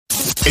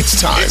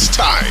It's time. It's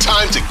time.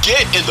 Time to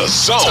get in the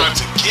zone. Time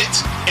to get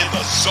in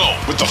the zone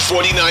with the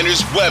 49ers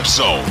Web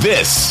Zone.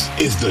 This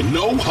is the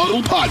No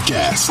Huddle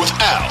Podcast with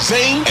Al,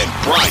 Zane, and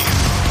Brian.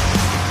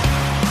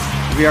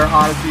 We are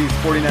Odyssey's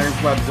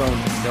 49ers Web Zone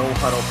No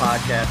Huddle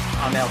Podcast.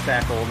 I'm Al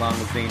Tackel along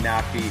with Zane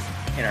Nachby.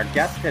 And our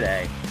guest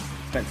today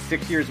spent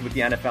 6 years with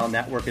the NFL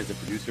Network as a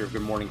producer of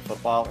Good Morning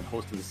Football and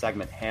host of the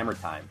segment Hammer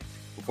Time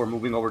before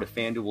moving over to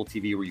FanDuel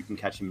TV, where you can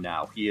catch him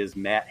now. He is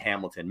Matt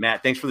Hamilton.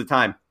 Matt, thanks for the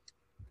time.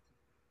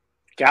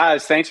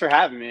 Guys, thanks for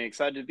having me.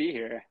 Excited to be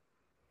here.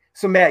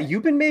 So, Matt,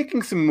 you've been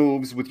making some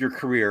moves with your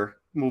career,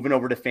 moving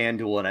over to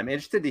FanDuel, and I'm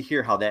interested to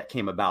hear how that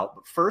came about.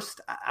 But first,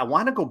 I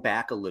want to go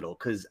back a little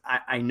because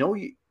I know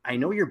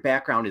your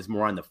background is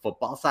more on the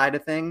football side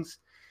of things,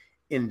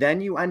 and then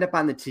you end up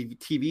on the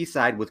TV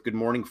side with Good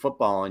Morning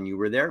Football, and you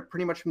were there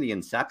pretty much from the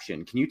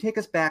inception. Can you take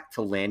us back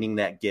to landing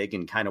that gig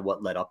and kind of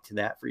what led up to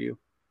that for you?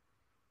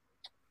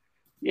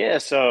 Yeah,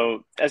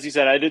 so as you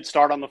said, I did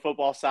start on the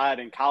football side.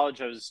 In college,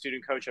 I was a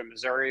student coach at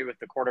Missouri with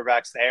the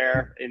quarterbacks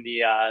there in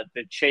the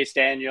Chase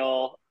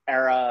Daniel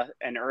era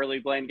and early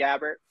Blaine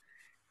Gabbert.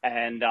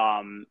 And,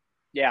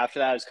 after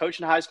that, I was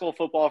coaching high school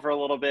football for a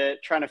little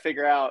bit, trying to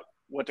figure out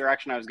what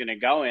direction I was going to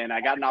go in.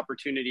 I got an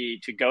opportunity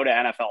to go to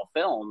NFL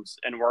Films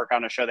and work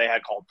on a show they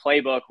had called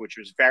Playbook, which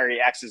was very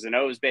X's and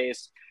O's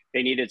based.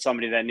 They needed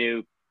somebody that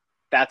knew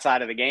that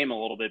side of the game a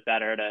little bit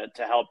better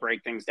to help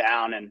break things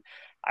down. And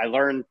I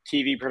learned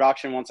TV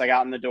production once I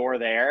got in the door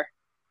there.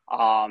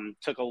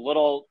 Took a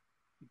little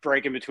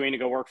break in between to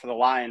go work for the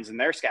Lions in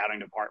their scouting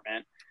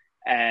department.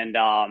 And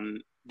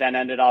then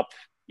ended up,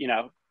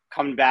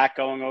 coming back,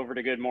 going over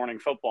to Good Morning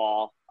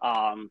Football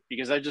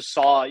because I just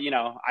saw,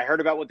 I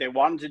heard about what they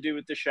wanted to do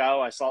with the show.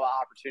 I saw the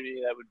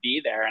opportunity that would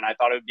be there, and I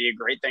thought it would be a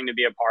great thing to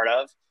be a part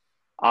of.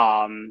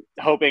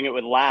 Hoping it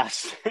would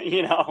last,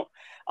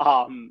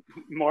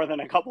 more than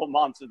a couple of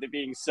months with it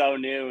being so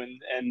new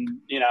and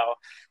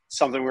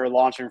something we were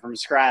launching from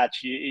scratch.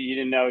 You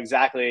didn't know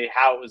exactly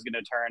how it was going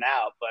to turn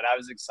out, but I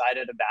was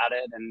excited about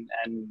it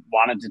and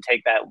wanted to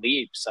take that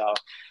leap. So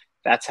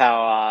that's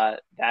how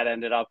that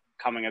ended up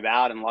coming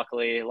about. And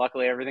luckily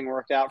everything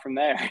worked out from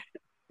there.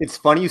 It's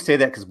funny you say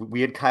that because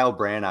we had Kyle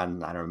Brandt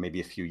on, I don't know,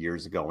 maybe a few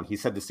years ago, and he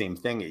said the same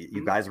thing.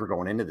 You guys were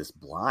going into this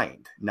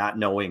blind, not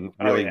knowing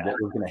really what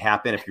was going to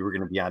happen, if you were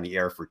going to be on the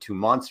air for 2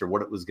 months or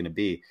what it was going to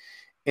be.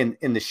 And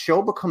the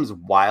show becomes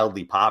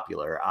wildly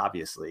popular,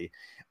 obviously.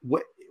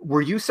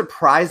 Were you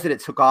surprised that it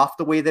took off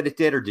the way that it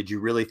did, or did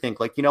you really think,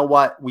 like, you know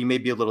what, we may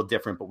be a little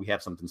different, but we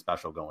have something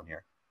special going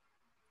here?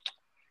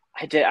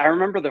 I did. I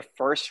remember the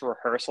first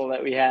rehearsal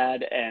that we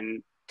had,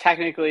 and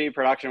technically,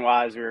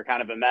 production-wise, we were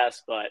kind of a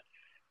mess, but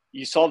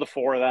you saw the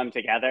four of them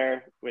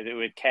together with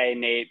Kay,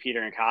 Nate,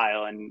 Peter, and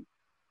Kyle, and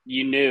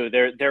you knew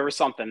there was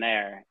something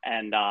there,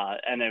 and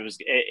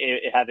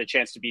it had the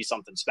chance to be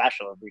something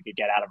special if we could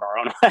get out of our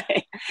own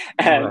way.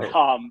 And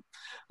right.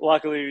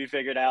 Luckily, we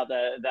figured out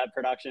that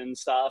production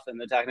stuff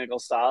and the technical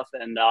stuff,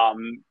 and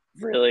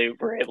really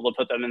were able to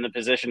put them in the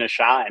position to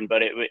shine.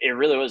 But it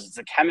really was, it's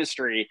the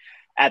chemistry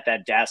at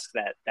that desk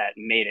that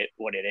made it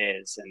what it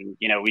is, and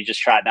we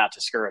just tried not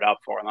to screw it up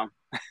for them.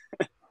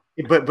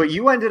 But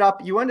you ended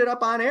up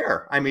on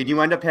air. I mean, you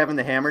end up having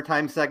the Hammer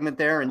Time segment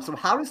there. And so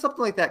how does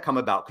something like that come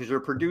about? Because you're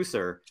a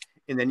producer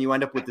and then you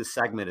end up with this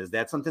segment. Is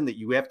that something that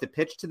you have to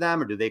pitch to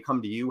them, or do they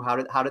come to you? How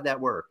did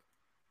that work?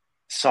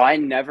 So I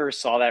never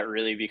saw that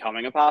really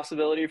becoming a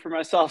possibility for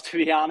myself, to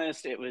be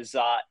honest. It was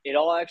it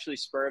all actually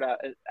spurred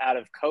out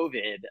of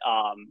COVID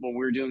when we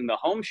were doing the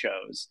home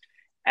shows.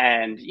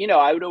 And,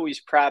 I would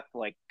always prep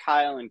like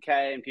Kyle and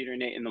Kay and Peter and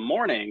Nate in the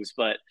mornings,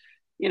 but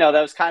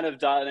that was kind of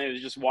done. It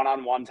was just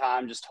one-on-one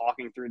time, just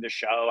talking through the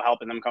show,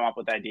 helping them come up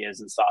with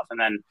ideas and stuff. And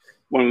then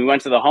when we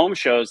went to the home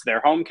shows, their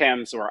home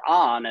cams were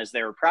on as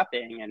they were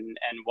prepping. And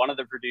one of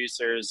the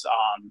producers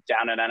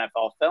down at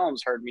NFL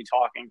Films heard me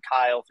talking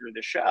Kyle through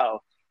the show.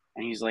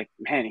 And he's like,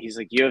 man,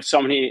 you have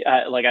so many,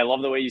 I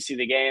love the way you see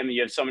the game.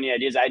 You have so many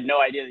ideas. I had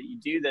no idea that you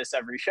do this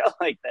every show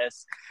like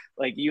this.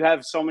 Like, you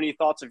have so many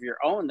thoughts of your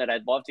own that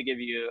I'd love to give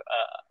you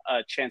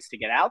a chance to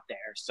get out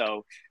there.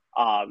 So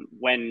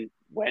when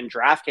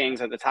DraftKings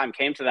at the time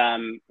came to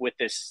them with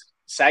this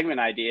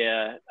segment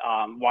idea,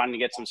 wanting to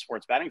get some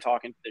sports betting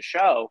talk into the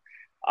show,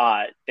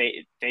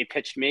 they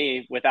pitched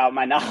me without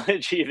my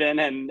knowledge even,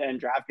 and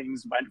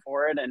DraftKings went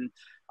for it. And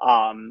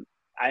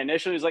I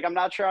initially was like, I'm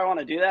not sure I want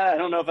to do that. I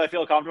don't know if I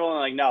feel comfortable. And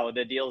like, no,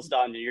 the deal's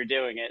done. You're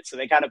doing it. So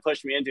they kind of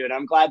pushed me into it.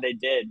 I'm glad they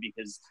did,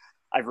 because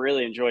I've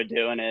really enjoyed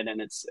doing it,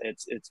 and it's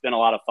been a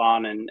lot of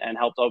fun and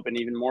helped open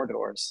even more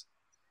doors.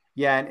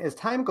 Yeah, and as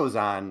time goes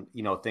on,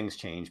 things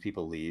change,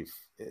 people leave,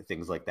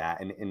 things like that.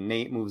 And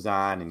Nate moves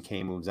on and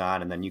Kay moves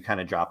on, and then you kind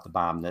of drop the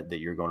bomb that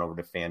you're going over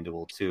to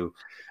FanDuel too,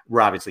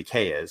 where obviously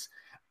Kay is.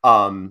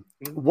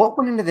 What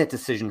went into that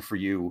decision for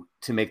you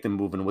to make the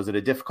move, and was it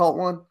a difficult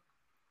one?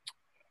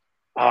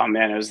 Oh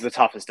man, it was the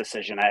toughest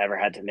decision I ever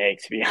had to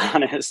make, to be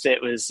honest.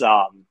 It was,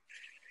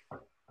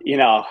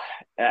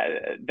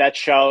 that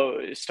show,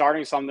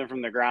 starting something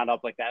from the ground up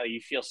like that, you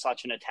feel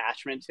such an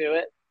attachment to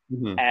it.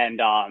 Mm-hmm.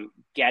 And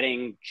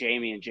getting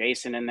Jamie and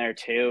Jason in there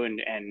too,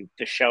 and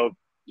the show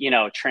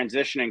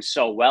transitioning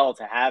so well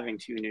to having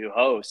two new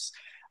hosts,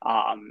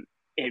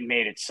 it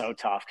made it so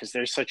tough because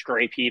they're such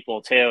great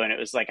people too. And it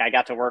was like, I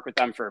got to work with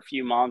them for a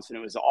few months and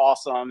it was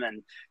awesome.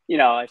 And,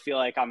 I feel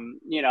like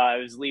I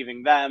was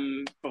leaving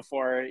them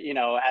before,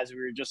 as we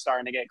were just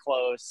starting to get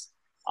close.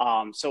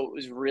 So it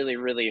was really,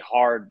 really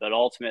hard, but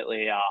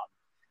ultimately,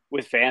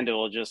 with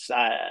FanDuel, just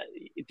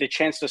the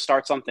chance to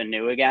start something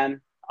new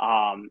again,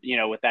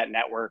 with that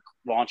network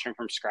launching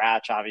from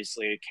scratch,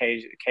 obviously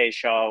K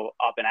show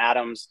up in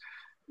Adams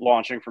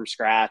launching from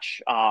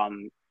scratch,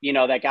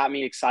 that got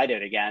me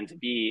excited again to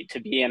be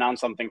in on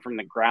something from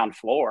the ground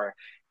floor.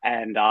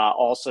 And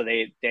also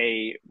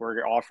they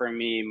were offering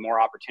me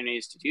more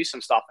opportunities to do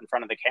some stuff in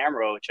front of the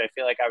camera, which I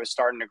feel like I was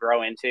starting to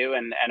grow into.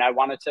 And I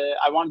wanted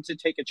to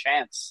take a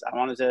chance. I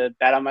wanted to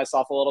bet on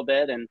myself a little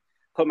bit and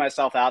put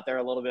myself out there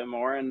a little bit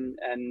more and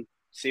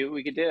see what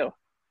we could do.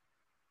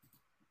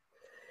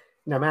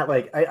 Now, Matt,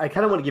 like I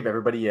kind of want to give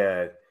everybody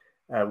a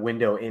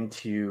window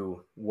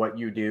into what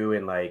you do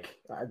and like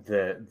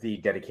the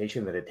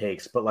dedication that it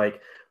takes. But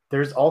like,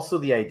 there's also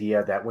the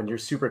idea that when you're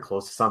super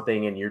close to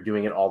something and you're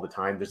doing it all the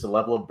time, there's a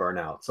level of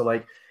burnout. So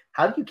like,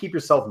 how do you keep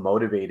yourself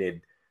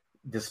motivated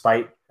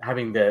despite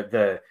having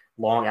the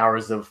long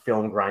hours of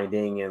film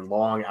grinding and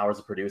long hours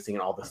of producing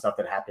and all the stuff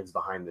that happens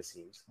behind the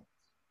scenes?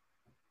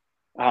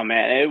 Oh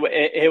man,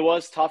 it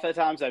was tough at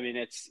times. I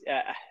mean,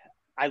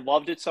 I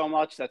loved it so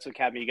much. That's what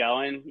kept me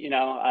going.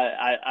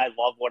 I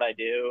love what I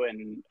do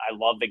and I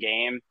love the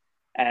game.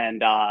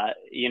 And,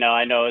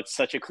 I know it's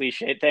such a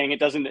cliche thing. It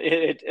doesn't,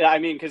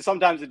 because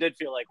sometimes it did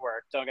feel like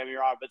work, don't get me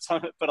wrong,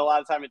 but a lot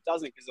of time it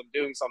doesn't because I'm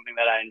doing something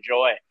that I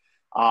enjoy.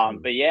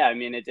 But yeah, I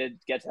mean, it did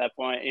get to that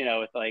point,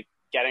 with like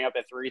getting up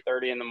at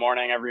 3:30 in the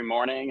morning every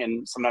morning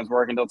and sometimes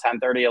working until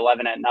 10:30,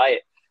 11 at night.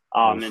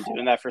 And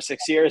doing that for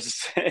 6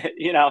 years,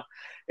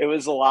 it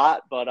was a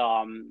lot, but,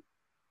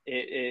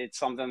 it's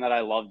something that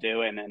I love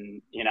doing.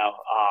 And,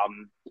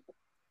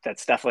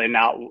 that's definitely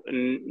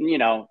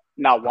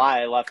not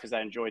why I left, because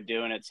I enjoyed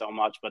doing it so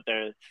much, but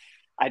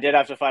I did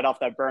have to fight off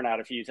that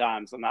burnout a few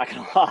times. I'm not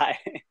going to lie.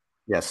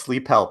 Yeah.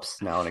 Sleep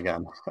helps now and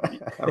again.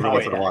 Every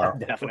once in a while.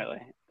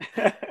 Definitely.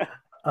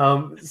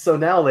 So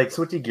now, like,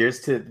 switching gears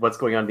to what's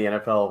going on in the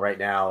NFL right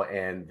now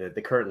and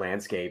the current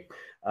landscape,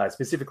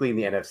 specifically in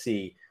the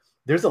NFC,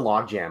 there's a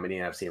logjam in the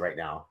NFC right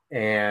now.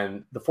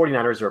 And the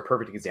 49ers are a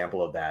perfect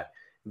example of that.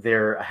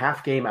 They're a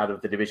half game out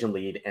of the division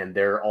lead, and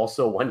they're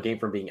also one game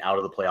from being out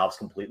of the playoffs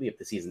completely if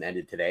the season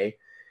ended today.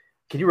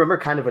 Can you remember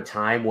kind of a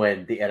time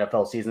when the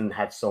NFL season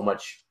had so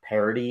much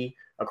parity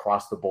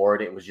across the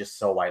board? It was just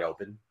so wide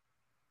open.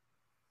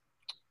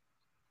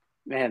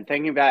 Man,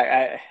 thinking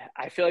back,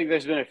 I feel like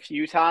there's been a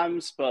few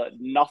times, but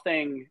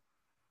nothing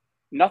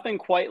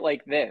quite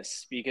like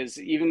this, because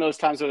even those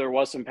times where there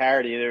was some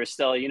parity, there was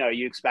still,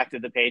 you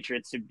expected the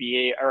Patriots to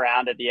be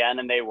around at the end,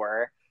 and they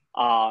were.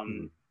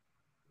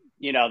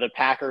 The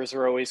Packers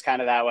were always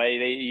kind of that way.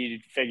 You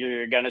figure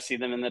you're going to see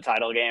them in the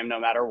title game no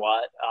matter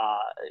what.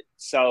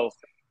 So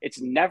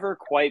it's never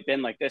quite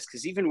been like this,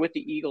 because even with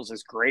the Eagles,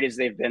 as great as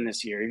they've been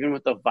this year, even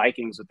with the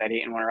Vikings with that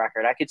 8-1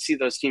 record, I could see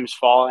those teams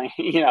falling.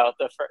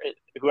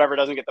 Whoever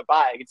doesn't get the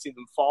bye, I could see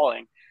them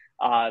falling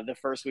the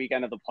first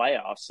weekend of the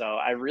playoffs. So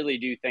I really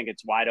do think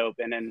it's wide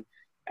open. And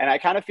I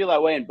kind of feel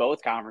that way in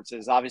both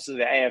conferences. Obviously,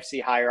 the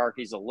AFC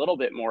hierarchy is a little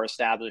bit more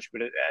established,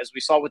 but as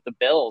we saw with the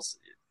Bills,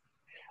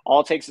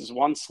 all it takes is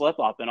one slip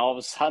up, and all of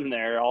a sudden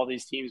there are all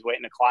these teams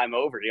waiting to climb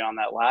over you on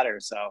that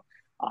ladder. So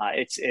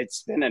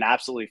it's been an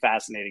absolutely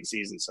fascinating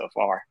season so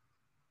far.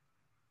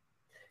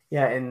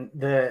 Yeah, and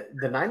the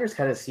Niners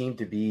kind of seem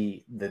to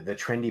be the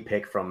trendy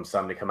pick from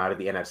some to come out of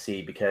the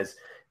NFC, because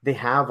they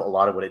have a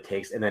lot of what it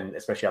takes, and then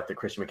especially after the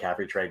Christian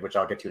McCaffrey trade, which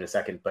I'll get to in a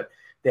second. But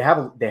they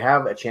have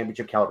a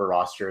championship caliber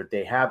roster.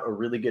 They have a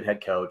really good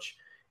head coach,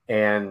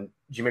 and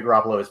Jimmy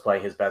Garoppolo is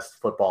playing his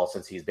best football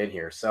since he's been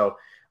here. So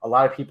a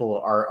lot of people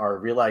are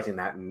realizing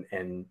that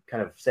and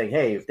kind of saying,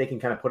 hey, if they can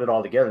kind of put it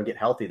all together and get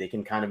healthy, they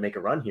can kind of make a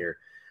run here.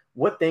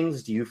 What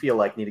things do you feel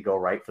like need to go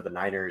right for the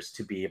Niners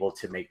to be able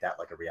to make that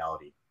like a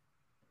reality?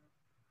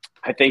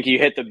 I think you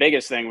hit the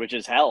biggest thing, which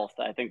is health.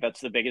 I think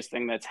that's the biggest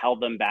thing that's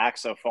held them back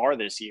so far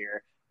this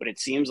year. But it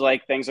seems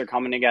like things are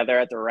coming together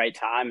at the right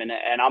time. And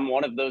I'm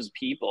one of those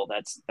people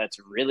that's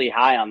really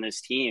high on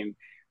this team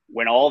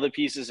when all the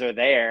pieces are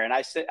there. And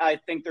I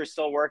think they're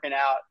still working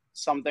out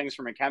some things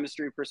from a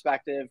chemistry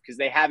perspective, because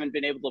they haven't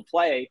been able to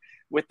play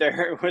with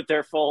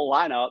their full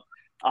lineup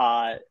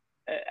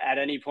at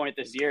any point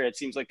this year. It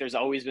seems like there's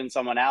always been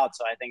someone out.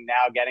 So I think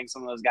now getting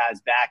some of those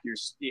guys back,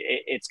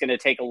 it's going to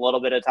take a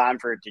little bit of time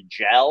for it to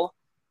gel.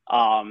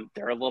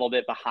 They're a little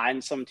bit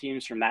behind some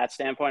teams from that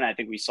standpoint. I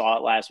think we saw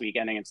it last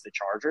weekend against the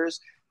Chargers,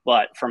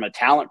 but from a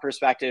talent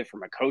perspective,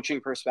 from a coaching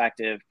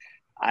perspective,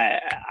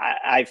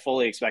 I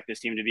fully expect this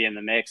team to be in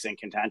the mix and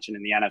contention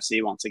in the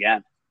NFC once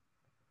again.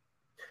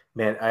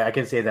 Man, I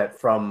can say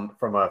that from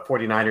a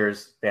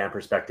 49ers fan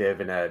perspective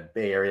and a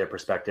Bay Area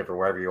perspective, or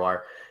wherever you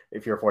are,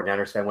 if you're a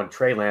 49ers fan, when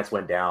Trey Lance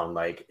went down,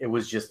 like, it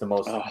was just the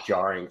most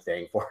jarring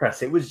thing for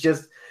us. It was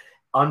just,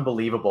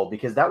 unbelievable,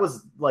 because that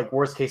was like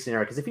worst case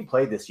scenario. Because if he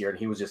played this year and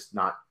he was just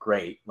not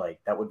great, like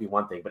that would be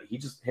one thing. But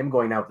him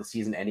going out with the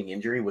season-ending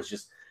injury was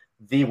just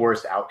the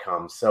worst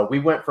outcome. So we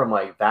went from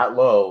like that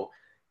low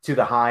to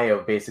the high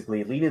of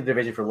basically leading the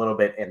division for a little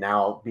bit and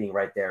now being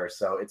right there.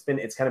 So it's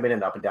kind of been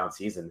an up and down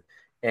season,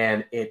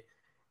 and it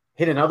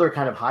hit another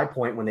kind of high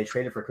point when they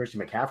traded for Christian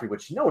McCaffrey,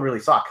 which no one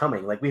really saw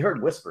coming. Like we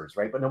heard whispers,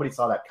 right? But nobody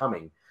saw that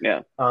coming.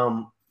 Yeah.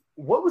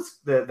 What was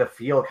the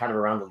feel kind of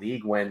around the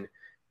league when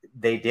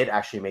they did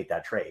actually make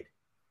that trade?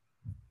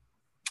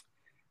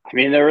 I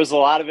mean, there was a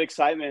lot of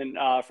excitement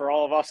for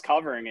all of us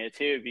covering it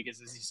too,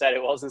 because as you said,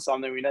 it wasn't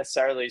something we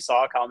necessarily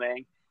saw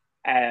coming.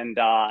 And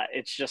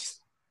it's just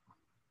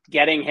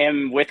getting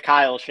him with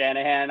Kyle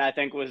Shanahan, I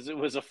think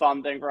was a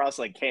fun thing for us.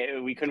 Like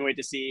we couldn't wait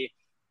to see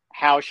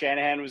how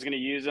Shanahan was going to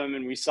use him.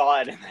 And we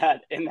saw it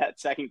in that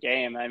second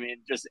game. I mean,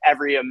 just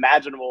every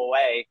imaginable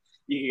way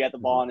you could get the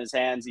ball in his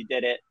hands, he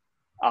did it.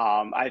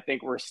 I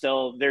think there's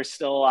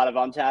still a lot of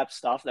untapped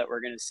stuff that we're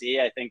going to see.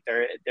 I think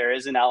there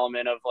is an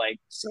element of like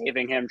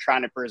saving him,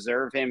 trying to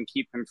preserve him,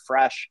 keep him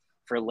fresh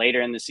for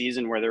later in the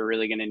season where they're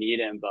really going to need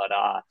him.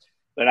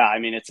 But I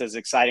mean, it's as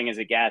exciting as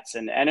it gets.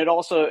 And it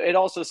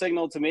also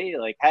signaled to me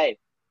like, hey,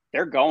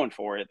 they're going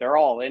for it. They're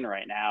all in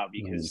right now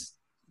because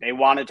they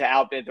wanted to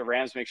outbid the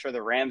Rams, make sure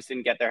the Rams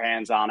didn't get their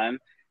hands on him.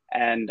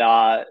 And,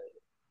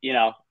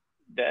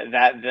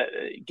 that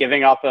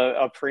giving up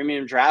a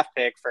premium draft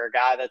pick for a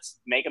guy that's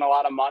making a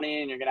lot of money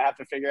and you're going to have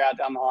to figure out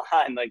down the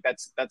line, like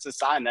that's a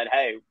sign that,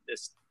 hey,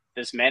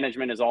 this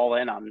management is all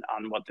in on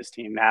what this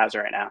team has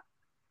right now.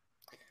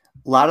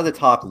 A lot of the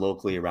talk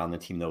locally around the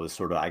team, though, is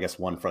sort of, I guess,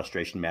 one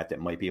frustration, Matt, that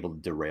might be able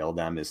to derail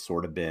them has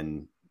sort of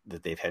been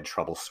that they've had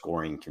trouble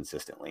scoring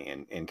consistently.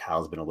 And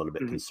Kyle's been a little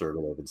bit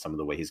conservative in some of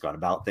the way he's gone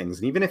about things.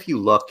 And even if you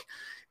look,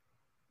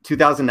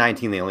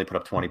 2019, they only put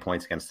up 20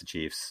 points against the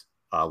Chiefs.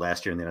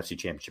 Last year in the NFC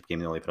Championship game,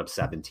 they only put up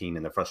 17.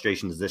 And the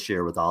frustrations this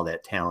year with all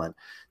that talent,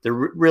 they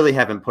really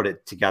haven't put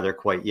it together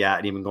quite yet.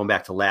 And even going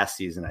back to last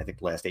season, I think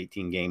the last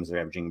 18 games, they're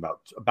averaging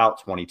about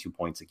 22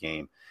 points a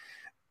game.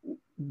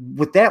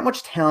 With that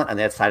much talent on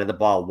that side of the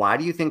ball, why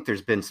do you think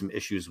there's been some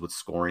issues with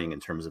scoring in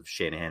terms of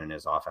Shanahan and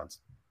his offense?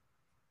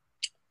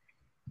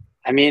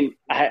 I mean,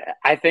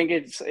 I think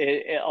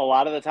a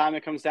lot of the time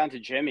it comes down to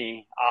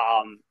Jimmy.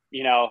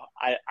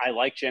 I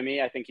like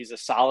Jimmy. I think he's a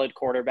solid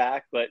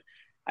quarterback, but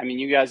I mean,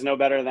 you guys know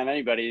better than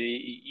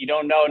anybody. You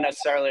don't know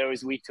necessarily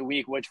always week to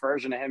week which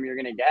version of him you're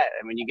going to get.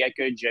 And when you get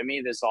good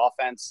Jimmy, this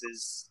offense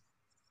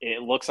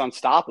it looks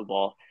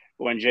unstoppable.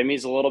 But when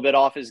Jimmy's a little bit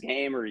off his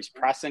game or he's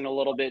pressing a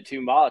little bit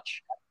too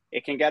much,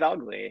 it can get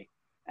ugly.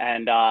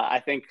 And I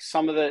think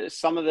some of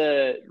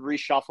the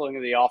reshuffling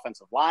of the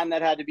offensive line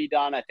that had to be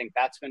done, I think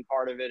that's been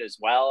part of it as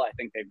well. I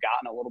think they've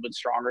gotten a little bit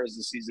stronger as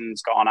the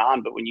season's gone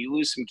on. But when you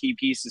lose some key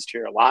pieces to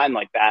your line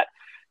like that,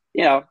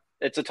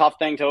 it's a tough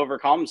thing to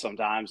overcome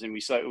sometimes. And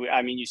you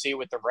see it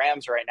with the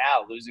Rams right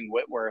now, losing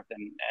Whitworth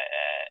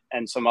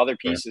and some other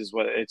pieces.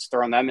 It's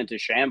thrown them into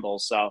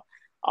shambles. So,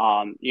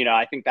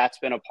 I think that's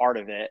been a part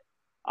of it.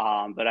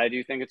 But I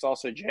do think it's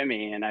also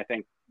Jimmy. And I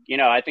think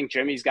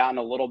Jimmy's gotten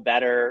a little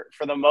better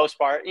for the most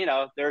part.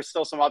 There's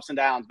still some ups and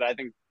downs, but I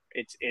think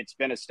it's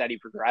been a steady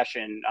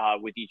progression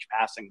with each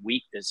passing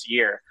week this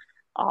year.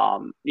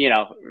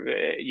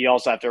 You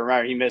also have to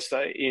remember he missed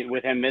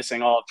with him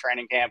missing all of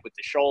training camp with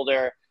the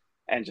shoulder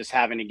and just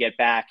having to get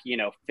back,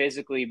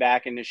 physically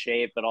back into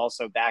shape, but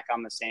also back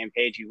on the same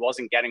page. He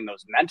wasn't getting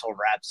those mental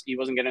reps. He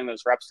wasn't getting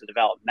those reps to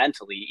develop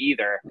mentally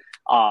either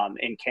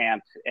in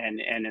camp and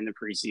in the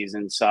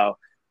preseason. So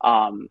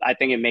I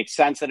think it makes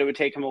sense that it would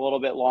take him a little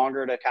bit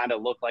longer to kind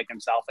of look like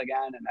himself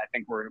again. And I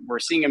think we're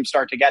seeing him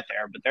start to get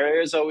there, but there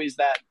is always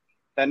that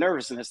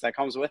nervousness that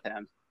comes with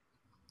him.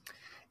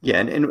 Yeah,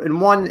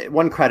 and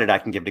one credit I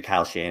can give to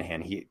Kyle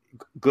Shanahan,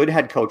 good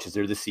head coaches,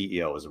 they're the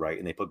CEOs, right?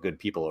 And they put good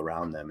people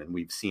around them. And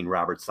we've seen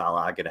Robert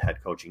Saleh get a head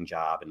coaching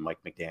job and Mike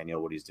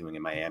McDaniel, what he's doing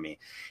in Miami.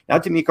 Now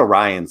DeMeco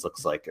Ryans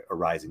looks like a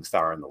rising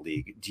star in the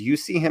league. Do you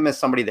see him as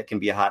somebody that can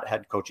be a hot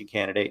head coaching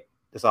candidate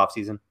this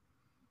offseason?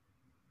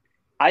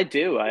 I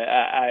do.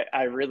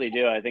 I really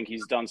do. I think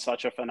he's done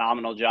such a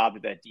phenomenal job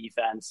with that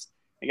defense.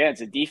 Again,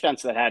 it's a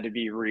defense that had to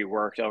be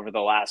reworked over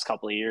the last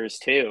couple of years,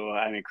 too.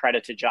 I mean,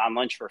 credit to John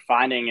Lynch for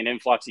finding an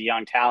influx of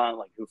young talent.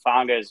 Like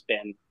Hufanga has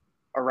been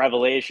a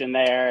revelation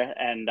there.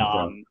 And,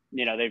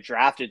 they've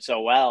drafted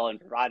so well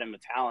and provided him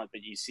with talent.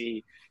 But you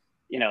see,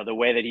 the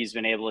way that he's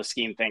been able to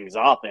scheme things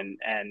up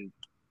and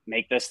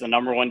make this the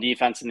number one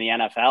defense in the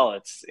NFL.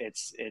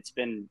 It's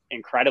been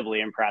incredibly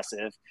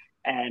impressive.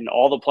 And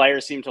all the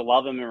players seem to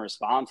love him and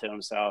respond to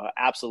him. So,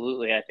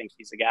 absolutely, I think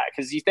he's a guy.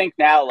 Because you think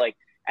now, like,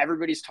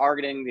 everybody's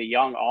targeting the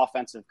young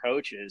offensive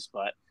coaches,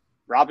 but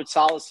Robert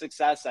Saleh's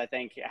success, I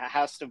think,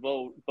 has to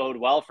bode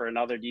well for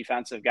another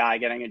defensive guy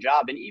getting a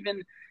job. And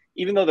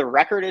even though the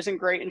record isn't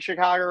great in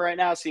Chicago right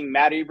now, seeing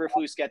Matt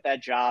Eberflus get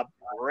that job,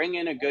 bring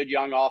in a good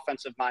young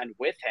offensive mind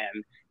with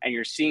him, and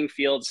you're seeing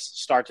Fields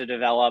start to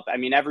develop. I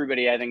mean,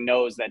 everybody, I think,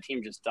 knows that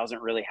team just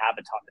doesn't really have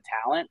a ton of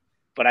talent.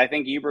 But I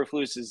think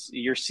Eberflus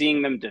you're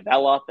seeing them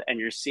develop and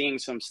you're seeing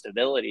some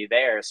stability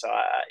there. So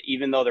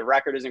even though the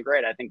record isn't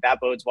great, I think that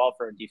bodes well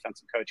for a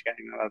defensive coach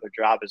getting another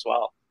job as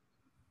well.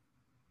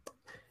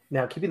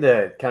 Now, keeping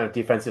the kind of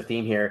defensive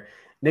theme here,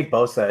 Nick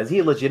Bosa, is he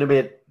a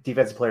legitimate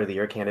Defensive Player of the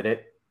Year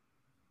candidate?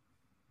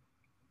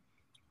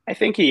 I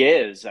think he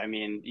is. I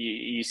mean,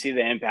 you see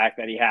the impact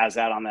that he has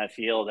out on that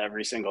field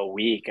every single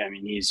week. I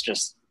mean, he's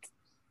just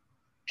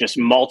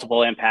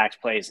multiple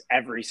impact plays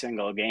every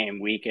single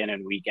game, week in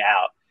and week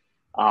out.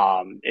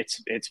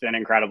 It's been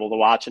incredible to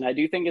watch. And I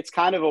do think it's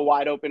kind of a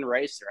wide open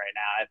race right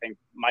now. I think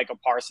Micah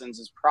Parsons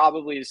is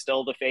probably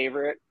still the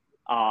favorite.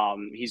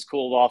 He's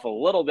cooled off a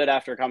little bit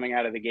after coming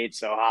out of the gate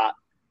so hot.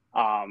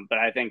 But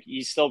I think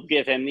you still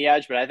give him the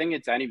edge, but I think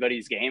it's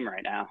anybody's game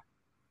right now.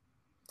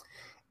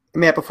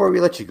 Matt, before we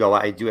let you go,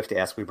 I do have to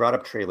ask, we brought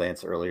up Trey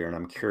Lance earlier, and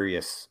I'm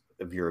curious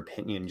of your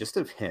opinion just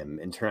of him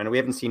in turn. We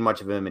haven't seen much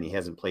of him and he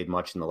hasn't played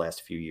much in the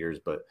last few years,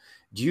 but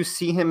do you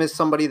see him as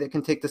somebody that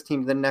can take this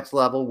team to the next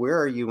level? Where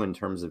are you in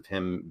terms of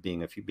him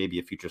being maybe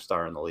a future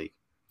star in the league?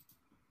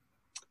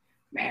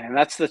 Man, and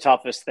that's the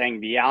toughest thing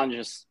beyond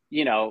just,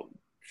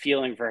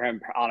 feeling for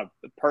him on a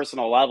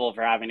personal level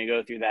for having to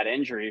go through that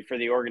injury for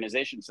the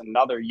organization. It's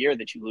another year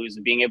that you lose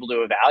and being able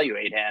to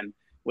evaluate him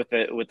with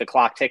the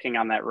clock ticking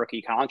on that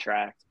rookie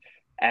contract.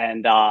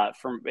 And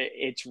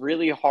it's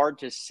really hard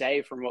to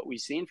say from what we've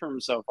seen from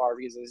him so far,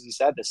 because as you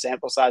said, the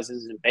sample size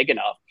isn't big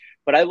enough.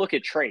 But I look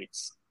at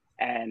traits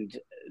and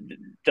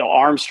the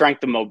arm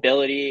strength, the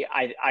mobility.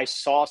 I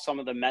saw some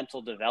of the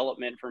mental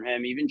development from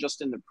him, even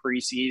just in the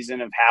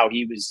preseason, of how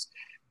he was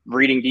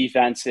reading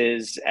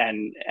defenses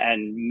and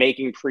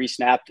making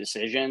pre-snap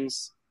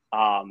decisions.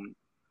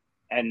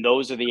 And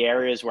those are the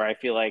areas where I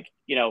feel like,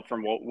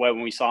 from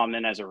when we saw him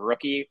in as a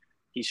rookie,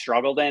 he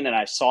struggled in, and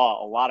I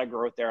saw a lot of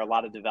growth there, a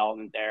lot of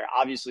development there.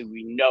 Obviously,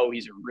 we know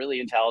he's a really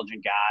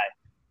intelligent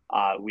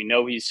guy. We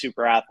know he's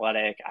super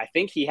athletic. I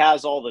think he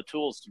has all the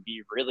tools to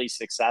be really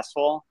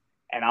successful.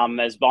 And I'm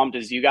as bummed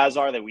as you guys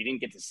are that we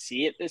didn't get to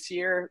see it this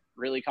year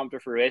really come to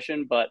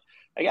fruition. But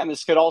again,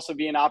 this could also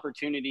be an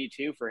opportunity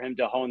too for him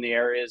to hone the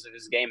areas of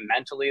his game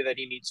mentally that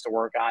he needs to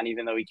work on,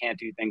 even though he can't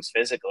do things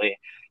physically.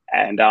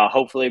 And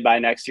hopefully by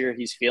next year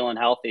he's feeling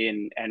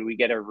healthy and we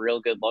get a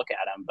real good look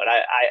at him. But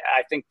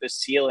I think the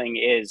ceiling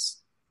is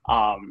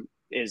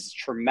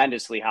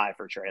tremendously high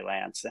for Trey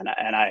Lance, and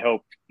I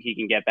hope he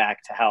can get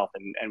back to health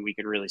and we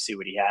can really see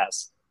what he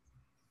has.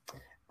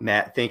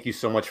 Matt, thank you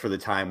so much for the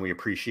time. We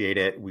appreciate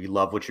it. We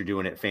love what you're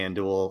doing at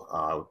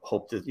FanDuel.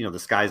 Hope that, the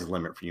sky's the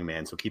limit for you,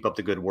 man. So keep up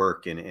the good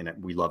work, and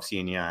we love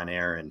seeing you on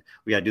air, and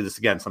we got to do this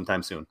again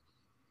sometime soon.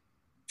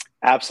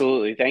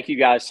 Absolutely. Thank you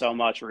guys so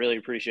much. Really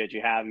appreciate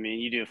you having me.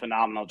 You do a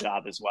phenomenal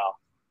job as well.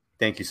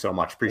 Thank you so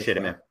much. Appreciate it,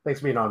 man.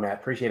 Thanks for being on,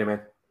 Matt. Appreciate it,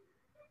 man.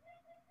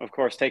 Of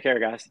course. Take care,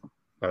 guys.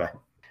 Bye-bye.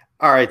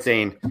 All right,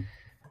 Zane.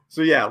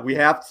 So, yeah, we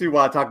have to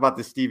talk about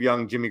the Steve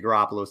Young, Jimmy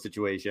Garoppolo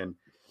situation.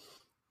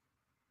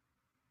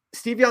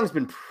 Steve Young's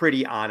been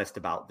pretty honest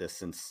about this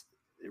since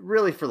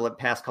really for the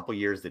past couple of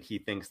years, that he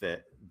thinks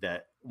that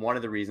one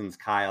of the reasons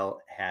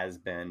Kyle has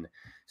been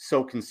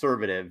so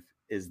conservative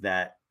is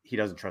that he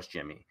doesn't trust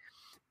Jimmy.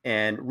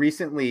 And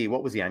recently,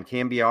 what was he on,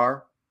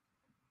 KMBR?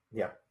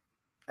 Yeah,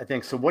 I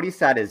think so. What he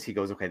said is, he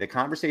goes, okay, the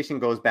conversation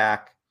goes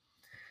back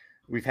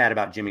we've had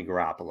about Jimmy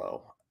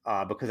Garoppolo,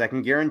 because I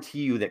can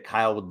guarantee you that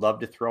Kyle would love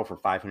to throw for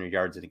 500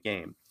 yards in a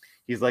game.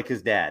 He's like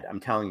his dad. I'm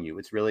telling you,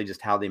 it's really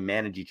just how they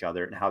manage each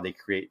other and how they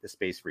create the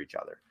space for each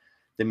other.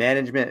 The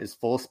management is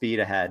full speed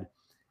ahead.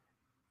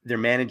 They're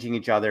managing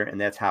each other, and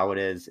that's how it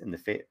is in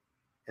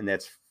and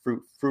that's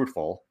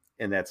fruitful,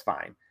 and that's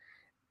fine.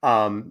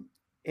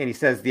 And he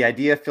says the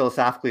idea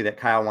philosophically that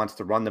Kyle wants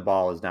to run the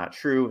ball is not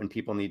true, and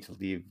people need to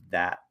leave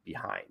that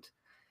behind.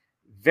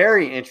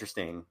 Very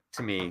interesting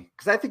to me,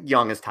 because I think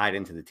Young is tied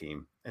into the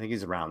team. I think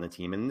he's around the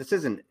team, and this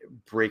isn't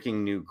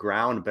breaking new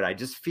ground, but I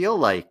just feel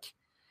like,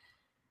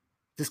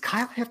 does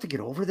Kyle have to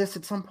get over this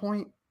at some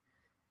point?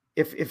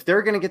 If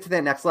they're going to get to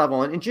that next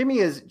level, and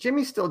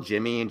Jimmy's still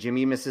Jimmy, and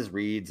Jimmy misses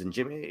reads, and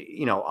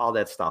Jimmy, all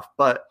that stuff.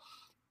 But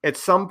at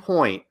some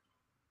point,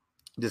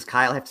 does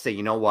Kyle have to say,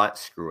 you know what,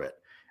 screw it.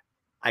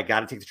 I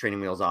got to take the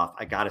training wheels off.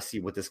 I got to see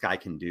what this guy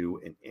can do,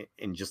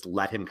 and just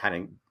let him kind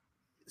of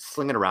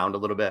sling it around a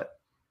little bit.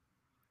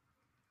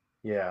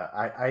 Yeah,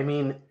 I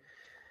mean,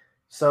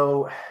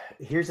 so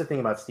here's the thing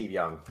about Steve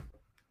Young.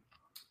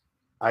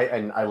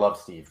 I love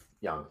Steve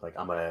Young. Like,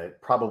 I'm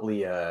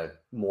probably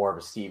more of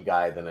a Steve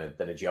guy than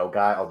a Joe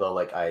guy. Although,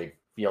 like, I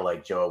feel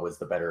like Joe was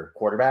the better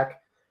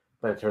quarterback,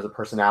 but in terms of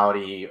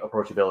personality,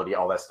 approachability,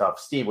 all that stuff,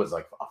 Steve was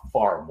like a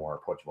far more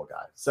approachable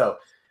guy. So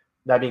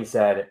that being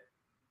said,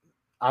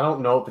 I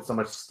don't know if it's so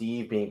much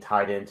Steve being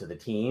tied into the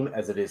team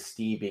as it is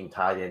Steve being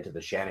tied into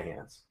the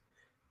Shanahans.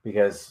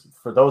 Because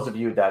for those of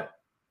you that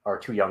are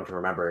too young to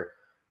remember,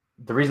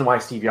 the reason why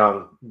Steve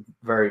Young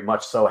very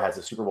much so has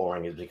a Super Bowl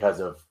ring is because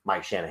of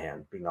Mike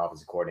Shanahan being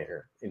offensive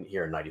coordinator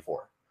here in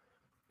 '94.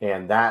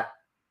 And that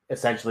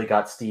essentially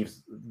got him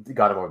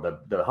over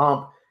the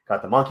hump,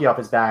 got the monkey off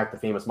his back, the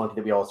famous monkey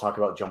that we always talk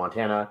about, Joe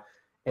Montana.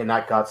 and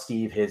that got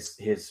Steve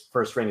his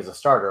first ring as a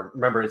starter.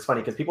 Remember, it's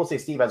funny because people say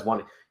Steve has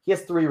one. He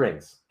has 3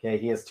 rings. Okay,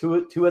 he has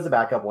two as a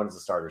backup, 1 as a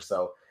starter.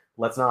 So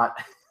let's not.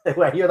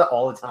 I hear that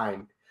all the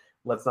time.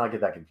 Let's not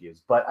get that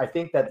confused. But I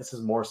think that this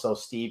is more so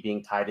Steve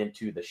being tied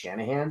into the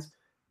Shanahans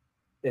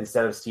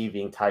instead of Steve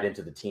being tied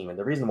into the team. And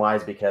the reason why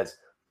is because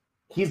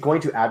he's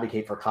going to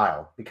advocate for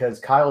Kyle, because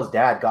Kyle's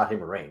dad got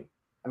him a ring.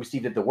 I mean,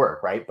 Steve did the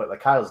work, right? But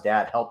like Kyle's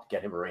dad helped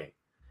get him a ring.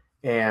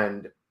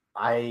 And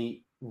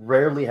I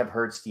rarely have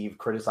heard Steve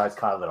criticize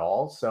Kyle at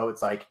all. So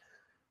it's like,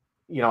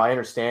 I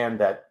understand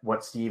that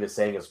what Steve is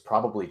saying is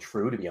probably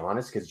true, to be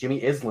honest, because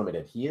Jimmy is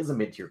limited. He is a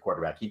mid-tier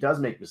quarterback. He does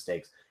make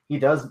mistakes. He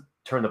does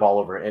turn the ball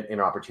over in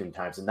opportune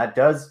times. And that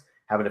does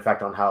have an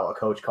effect on how a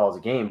coach calls a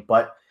game.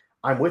 But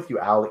I'm with you,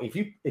 Al. If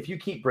you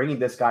keep bringing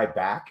this guy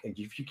back, and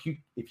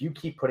if you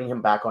keep putting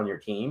him back on your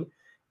team,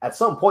 at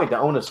some point the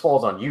onus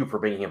falls on you for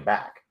bringing him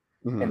back.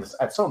 Mm-hmm. And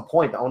at some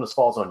point the onus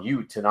falls on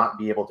you to not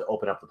be able to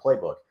open up the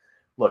playbook.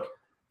 Look,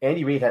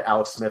 Andy Reid had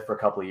Alex Smith for a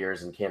couple of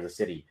years in Kansas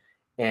City,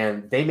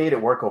 and they made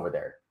it work over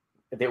there.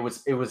 It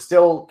was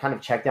still kind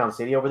of check down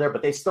city over there,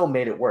 but they still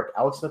made it work.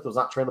 Alex Smith was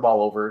not turning the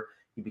ball over.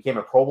 He became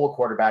a Pro Bowl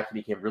quarterback. He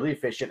became really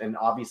efficient, and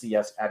obviously,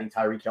 yes, adding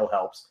Tyreek Hill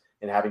helps.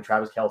 And having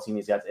Travis Kelce and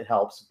these guys, it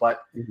helps.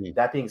 But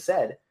that being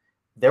said,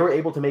 they were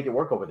able to make it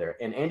work over there.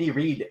 And Andy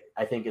Reid,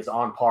 I think, is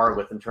on par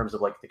with, in terms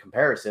of like the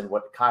comparison,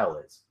 what Kyle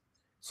is.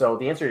 So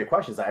the answer to your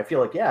question is, I feel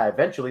like, yeah,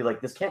 eventually,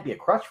 like, this can't be a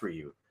crutch for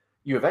you.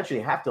 You eventually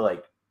have to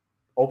like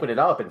open it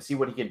up and see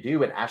what he can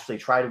do and actually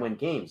try to win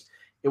games.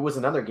 It was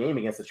another game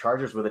against the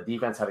Chargers where the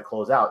defense had to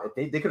close out.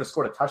 If they could have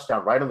scored a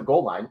touchdown right on the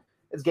goal line,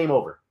 it's game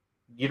over.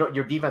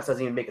 Your defense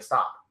doesn't even make a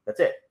stop. That's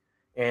it.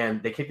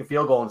 And they kicked a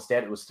field goal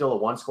instead. It was still a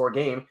 1-score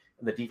game.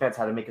 And the defense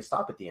had to make a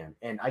stop at the end.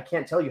 And I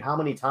can't tell you how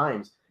many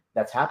times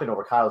that's happened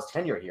over Kyle's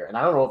tenure here. And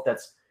I don't know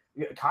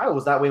if Kyle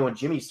was that way when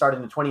Jimmy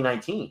started in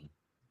 2019.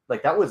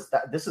 Like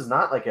this is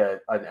not like a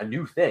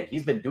new thing.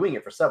 He's been doing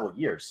it for several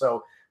years.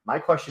 So my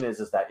question is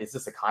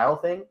this a Kyle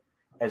thing?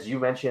 As you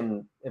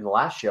mentioned in the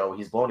last show,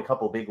 he's blown a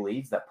couple of big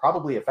leads that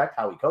probably affect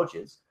how he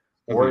coaches.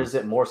 Or is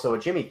it more so a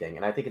Jimmy thing?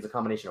 And I think it's a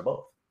combination of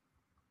both.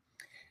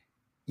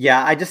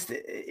 Yeah,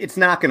 it's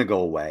not going to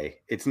go away.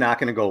 It's not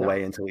going to go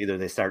away until either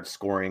they start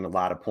scoring a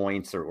lot of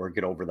points or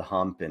get over the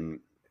hump, and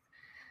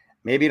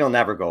maybe it'll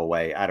never go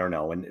away. I don't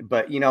know.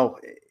 But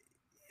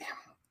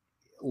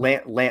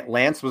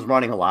Lance was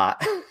running a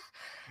lot.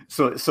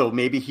 So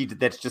maybe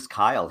that's just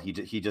Kyle.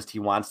 He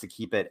wants to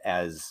keep it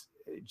as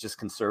just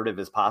conservative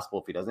as possible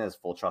if he doesn't have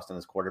full trust in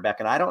his quarterback.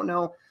 And I don't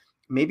know,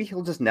 maybe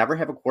he'll just never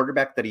have a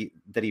quarterback that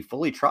he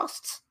fully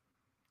trusts.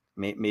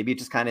 Maybe it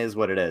just kind of is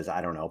what it is.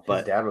 I don't know. But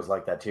his dad was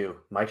like that too.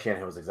 Mike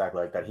Shanahan was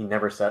exactly like that. He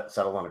never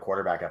settled on a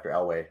quarterback after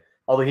Elway.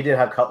 Although he did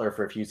have Cutler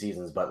for a few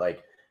seasons, but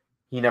like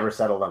he never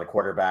settled on a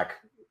quarterback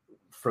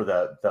for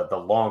the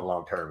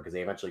long term because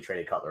they eventually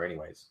traded Cutler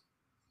anyways.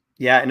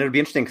 Yeah, and it'll be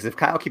interesting because if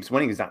Kyle keeps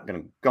winning, he's not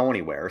going to go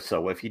anywhere.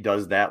 So if he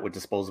does that with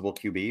disposable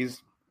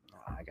QBs,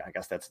 I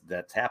guess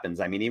that happens.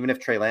 I mean, even if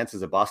Trey Lance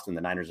is a bust and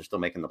the Niners are still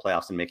making the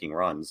playoffs and making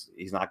runs,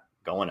 he's not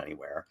going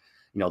anywhere.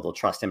 They'll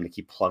trust him to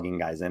keep plugging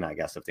guys in, I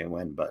guess, if they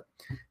win. But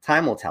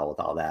time will tell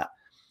with all that.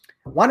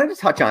 Wanted to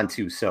touch on,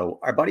 too. So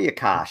our buddy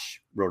Akash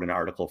wrote an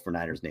article for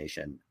Niners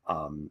Nation.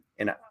 And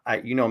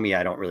me,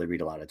 I don't really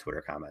read a lot of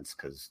Twitter comments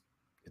because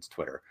it's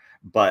Twitter.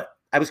 But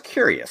I was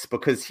curious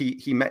because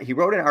he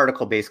wrote an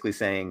article basically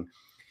saying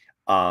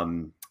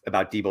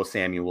about Deebo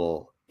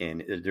Samuel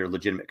and there are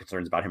legitimate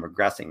concerns about him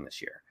regressing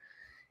this year.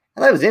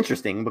 And that was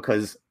interesting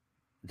because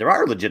there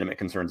are legitimate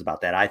concerns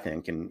about that, I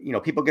think. And,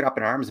 people get up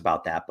in arms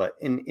about that. But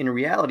in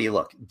reality,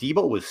 look,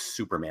 Deebo was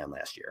Superman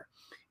last year.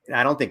 And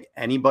I don't think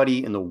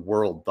anybody in the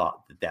world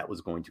thought that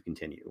was going to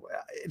continue.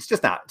 It's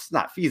just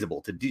not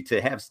feasible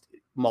to have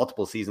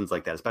multiple seasons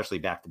like that, especially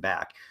back to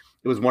back.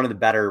 It was one of the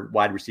better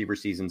wide receiver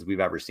seasons we've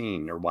ever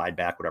seen, or wide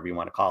back, whatever you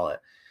want to call it,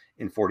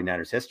 in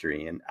 49ers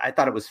history. And I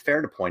thought it was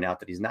fair to point out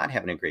that he's not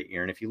having a great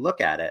year. And if you look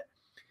at it,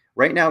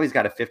 right now he's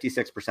got a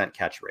 56%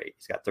 catch rate.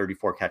 He's got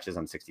 34 catches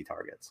on 60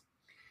 targets.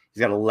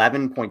 He's got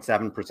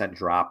 11.7%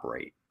 drop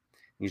rate.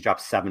 He's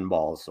dropped 7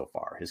 balls so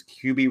far. His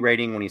QB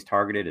rating when he's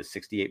targeted is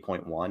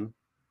 68.1.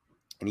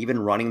 And even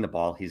running the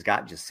ball, he's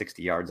got just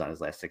 60 yards on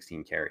his last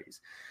 16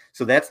 carries.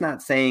 So that's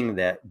not saying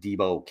that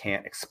Deebo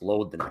can't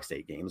explode the next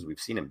 8 games. We've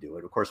seen him do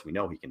it. Of course, we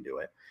know he can do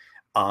it.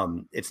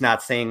 It's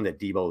not saying that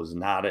Deebo is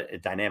not a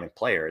dynamic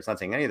player. It's not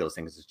saying any of those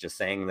things. It's just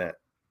saying that,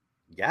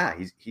 yeah,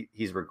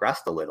 he's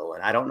regressed a little.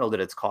 And I don't know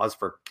that it's cause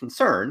for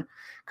concern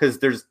because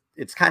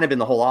it's kind of been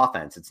the whole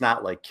offense. It's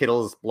not like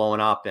Kittle's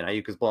blowing up and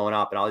Ayuk is blowing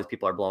up and all these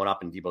people are blowing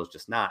up and Deebo's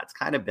just not. It's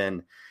kind of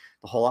been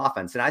the whole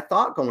offense. And I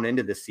thought going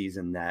into this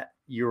season that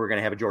you were going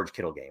to have a George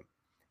Kittle game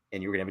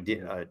and you were going to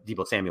have a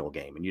Deebo Samuel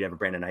game and you'd have a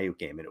Brandon Ayuk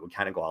game and it would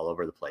kind of go all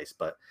over the place.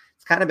 But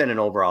it's kind of been an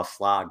overall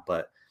slog.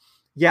 But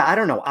yeah, I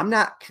don't know. I'm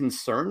not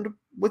concerned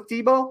with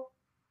Deebo.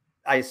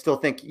 I still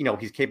think,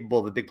 he's capable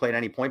of a big play at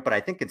any point, but I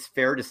think it's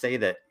fair to say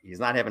that he's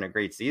not having a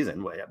great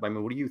season. I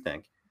mean, what do you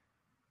think?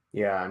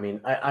 Yeah, I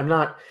mean, I'm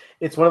not –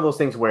 it's one of those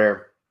things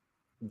where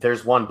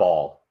there's one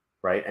ball,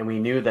 right? And we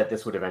knew that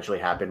this would eventually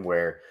happen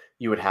where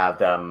you would have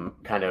them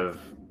kind of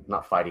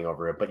not fighting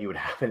over it, but you would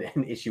have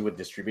an issue with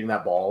distributing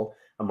that ball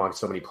among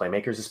so many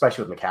playmakers,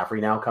 especially with McCaffrey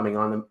now coming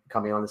on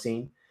the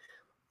scene.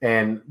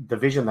 And the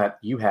vision that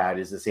you had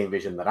is the same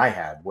vision that I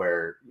had,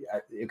 where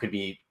it could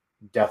be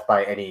death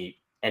by any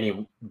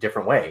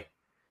different way.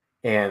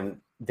 And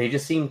they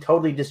just seem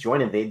totally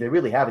disjointed. They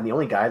really have. And the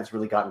only guy that's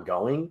really gotten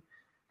going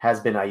has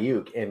been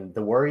Ayuk. And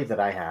the worry that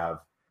I have,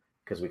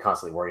 because we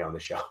constantly worry on the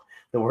show,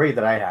 the worry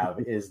that I have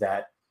is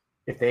that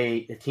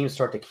if teams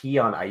start to key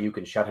on Ayuk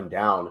and shut him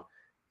down,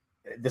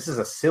 this is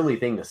a silly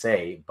thing to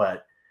say,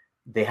 but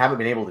they haven't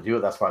been able to do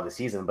it thus far this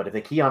season. But if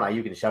they key on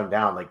Ayuk and shut him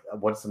down, like,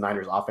 what's the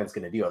Niners offense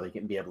going to do? Are they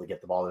going to be able to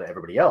get the ball to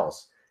everybody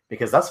else?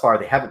 Because thus far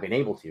they haven't been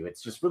able to.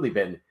 It's just really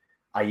been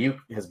Ayuk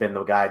has been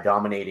the guy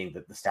dominating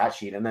the stat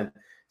sheet. And then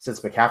since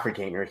McCaffrey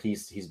came here,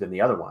 he's been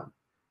the other one.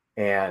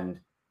 And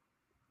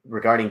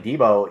regarding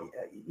Debo,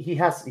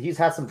 he's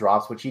had some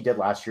drops, which he did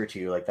last year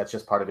too. Like, that's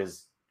just part of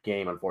his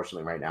game,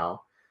 unfortunately, right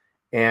now.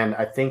 And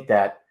I think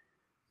that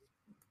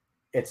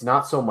it's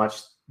not so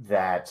much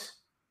that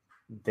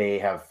they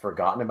have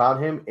forgotten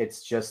about him.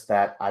 It's just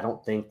that I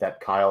don't think that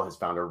Kyle has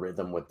found a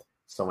rhythm with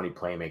so many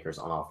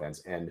playmakers on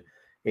offense, and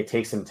it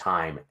takes him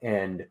time.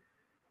 And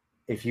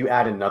if you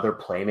add another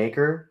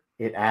playmaker,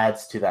 it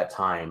adds to that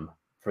time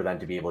for them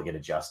to be able to get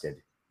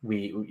adjusted.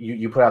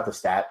 You put out the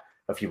stat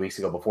a few weeks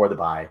ago before the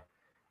bye,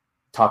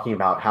 talking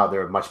about how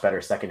they're a much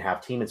better second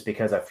half team. It's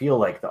because I feel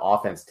like the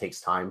offense takes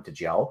time to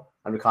gel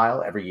under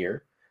Kyle every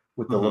year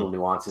with the little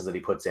nuances that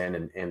he puts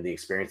in and the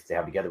experience that they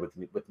have together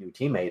with new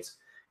teammates.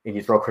 And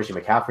you throw Christian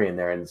McCaffrey in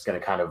there, and it's going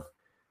to kind of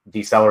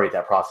decelerate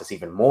that process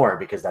even more,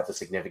 because that's a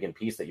significant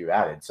piece that you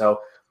added. So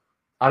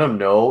I don't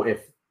know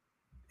if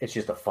it's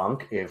just a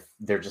funk, if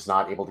they're just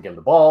not able to get him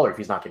the ball, or if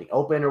he's not getting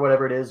open or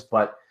whatever it is.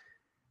 But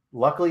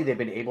luckily they've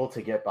been able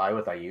to get by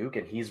with Ayuk,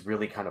 and he's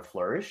really kind of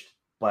flourished.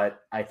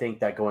 But I think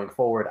that going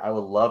forward, I would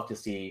love to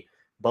see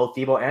both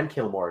Debo and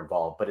Kilmore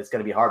involved, but it's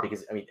going to be hard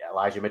because, I mean,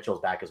 Elijah Mitchell's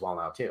back as well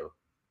now too.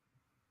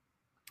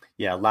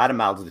 Yeah, a lot of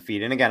mouths to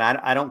feed. And again,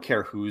 I don't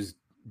care who's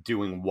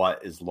doing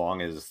what, as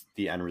long as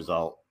the end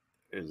result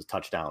is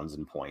touchdowns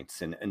and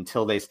points. And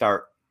until they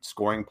start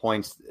scoring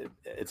points,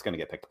 it's going to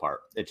get picked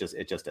apart. It just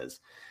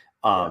is.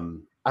 I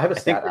have a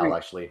stat, Al,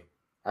 actually.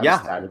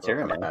 Let's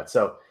hear it, man.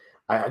 So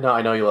I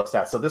know you love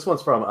stats. So this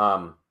one's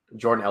from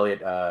Jordan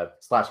Elliott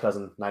 /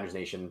 cousin, Niners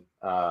Nation,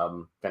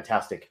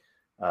 fantastic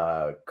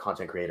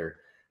content creator.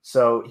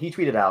 So he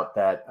tweeted out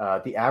that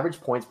the average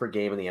points per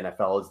game in the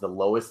NFL is the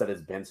lowest that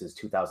has been since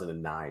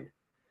 2009.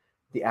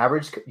 The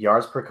average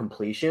yards per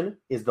completion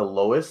is the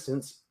lowest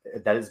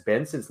that has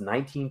been since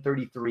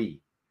 1933.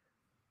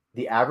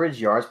 The average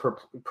yards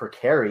per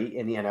carry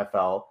in the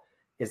NFL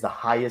is the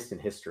highest in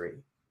history.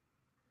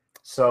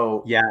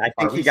 So yeah, I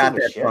think he got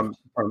that from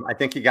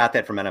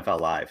NFL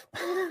Live,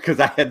 because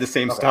I had the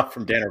same stuff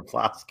from Dan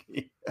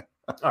Orlovsky.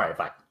 All right,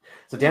 fine.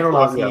 So Dan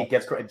Orlovsky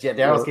gets credit.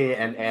 Dan Orlovsky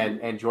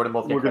and Jordan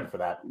both get credit for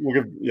that.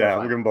 We'll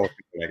give them both,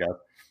 I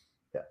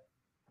guess.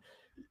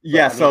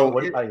 Yeah. So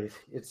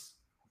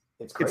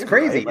it's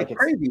crazy. Right? Like it's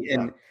crazy.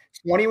 And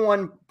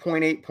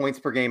 21.8 points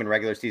per game in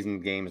regular season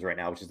games right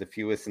now, which is the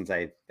fewest since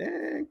I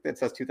think that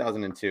says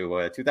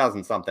 2002,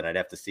 2000 something. I'd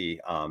have to see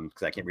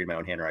because I can't read my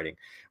own handwriting.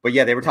 But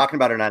yeah, they were talking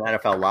about it on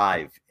NFL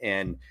Live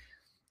and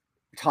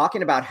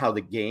talking about how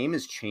the game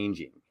is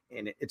changing.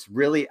 And it's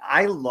really,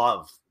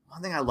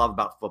 one thing I love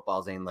about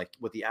football, Zane, like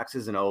with the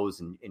X's and O's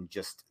and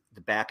just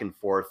the back and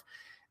forth,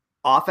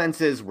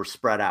 offenses were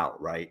spread out,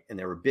 right? And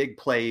there were big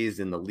plays,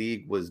 and the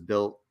league was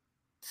built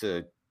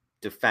to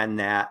defend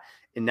that.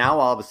 And now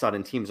all of a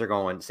sudden teams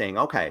are saying,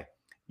 okay,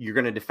 you're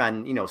going to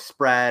defend,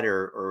 spread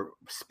or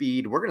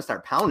speed. We're going to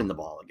start pounding the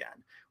ball again.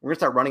 We're going to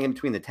start running in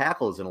between the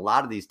tackles. And a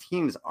lot of these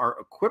teams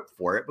aren't equipped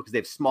for it because they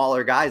have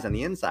smaller guys on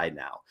the inside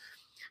now.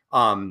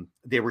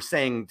 They were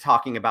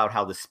talking about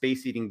how the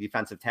space eating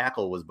defensive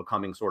tackle was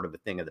becoming sort of a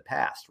thing of the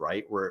past,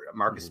 right? Where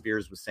Marcus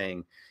Spears was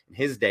saying in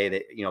his day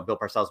that, Bill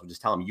Parcells would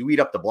just tell him, you eat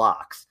up the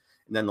blocks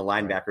and then the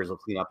linebackers will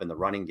clean up in the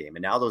running game.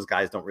 And now those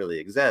guys don't really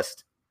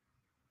exist.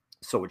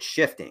 So it's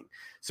shifting.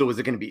 So is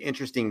it going to be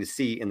interesting to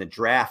see in the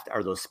draft,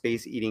 are those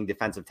space eating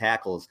defensive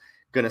tackles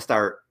going to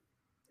start,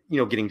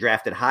 getting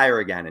drafted higher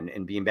again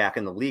and being back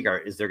in the league? Or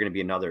is there going to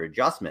be another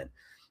adjustment?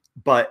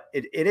 But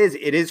it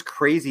is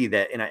crazy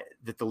that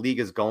that the league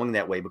is going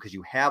that way, because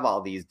you have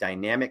all these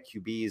dynamic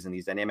QBs and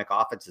these dynamic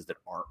offenses that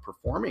aren't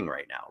performing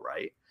right now,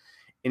 right?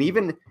 And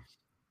even you're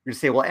going to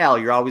say, well, Al,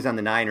 you're always on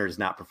the Niners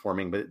not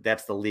performing, but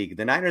that's the league.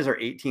 The Niners are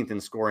 18th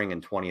in scoring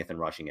and 20th in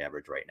rushing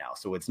average right now.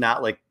 So it's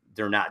not like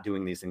they're not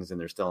doing these things and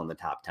they're still in the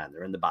top 10.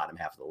 They're in the bottom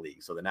half of the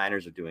league. So the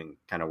Niners are doing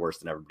kind of worse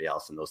than everybody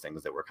else in those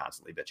things that we're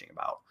constantly bitching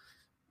about.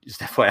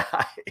 Just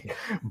FYI.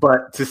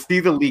 But to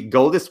see the league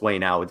go this way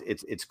now,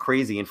 it's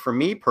crazy. And for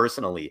me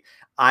personally,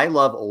 I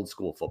love old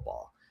school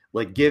football.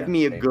 Like, give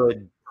me a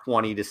good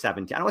 20-17. I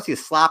don't want to see a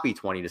sloppy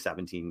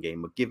 20-17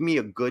 game, but give me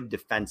a good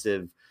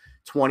defensive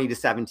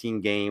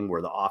 20-17 game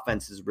where the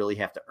offenses really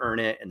have to earn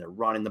it and they're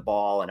running the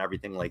ball and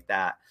everything like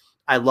that.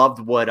 I loved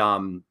what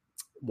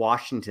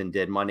Washington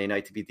did Monday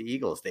night to beat the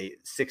Eagles. They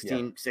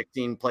 16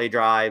 play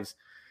drives.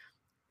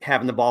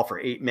 having the ball for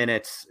 8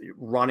 minutes,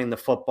 running the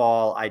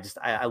football.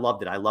 I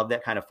loved it. I love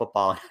that kind of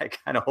football. I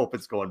kind of hope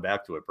it's going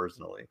back to it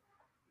personally.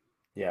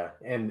 Yeah.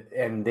 And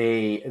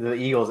the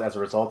Eagles, as a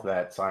result of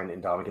that, signed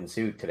Ndamukong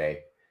Suh today,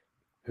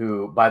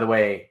 who, by the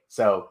way,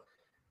 so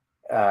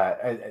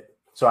I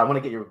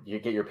want to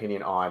get your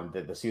opinion on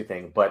the Suh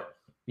thing, but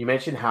you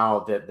mentioned how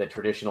the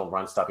traditional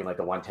run stuffing, like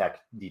the one tech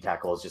D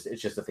tackle,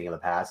 it's just a thing of the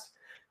past.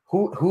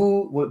 What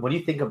do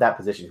you think of that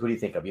position? Who do you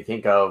think of? You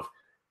think of,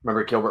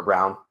 remember Gilbert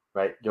Brown,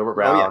 right? Gilbert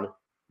Brown,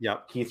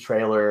 Keith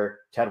Traylor,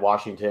 Ted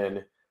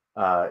Washington,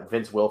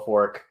 Vince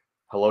Wilfork,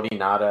 Haloti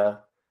Ngata.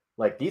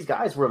 Like, these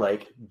guys were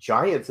like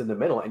giants in the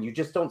middle, and you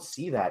just don't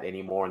see that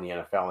anymore in the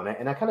NFL.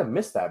 And I kind of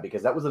miss that,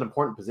 because that was an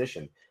important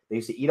position. They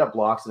used to eat up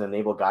blocks and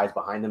enable guys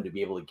behind them to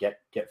be able to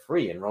get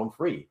free and roam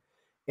free.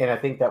 And I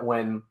think that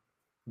when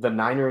the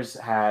Niners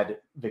had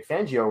Vic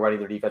Fangio running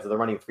their defense, and they're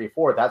running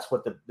 3-4, that's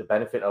what the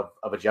benefit of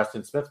a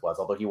Justin Smith was.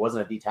 Although he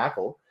wasn't a D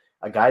tackle,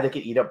 a guy that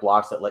could eat up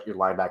blocks that let your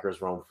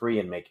linebackers roam free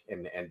and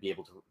be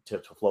able to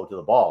flow to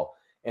the ball.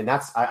 And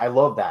I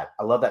love that.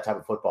 I love that type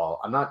of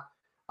football. I'm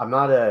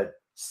not a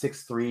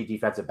 6'3"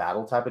 defensive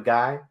battle type of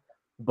guy,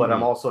 but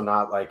I'm also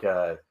not like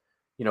a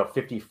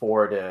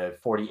 54 to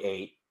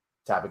 48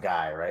 type of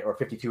guy, right? Or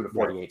 52 to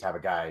 48 type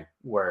of guy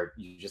where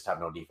you just have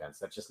no defense.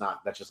 That's just not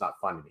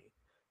fun to me.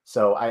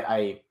 So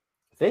I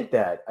think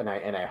that, and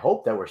I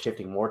hope that we're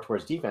shifting more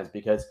towards defense,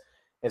 because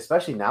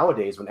especially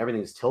nowadays when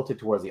everything's tilted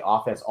towards the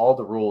offense, all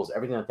the rules,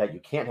 everything like that, you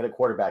can't hit a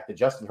quarterback. The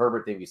Justin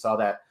Herbert thing, we saw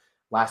that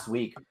last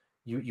week.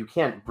 You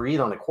can't breathe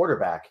on a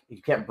quarterback.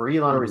 You can't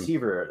breathe on a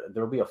receiver.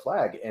 There'll be a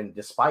flag. And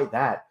despite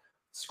that,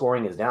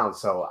 scoring is down.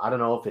 So I don't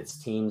know if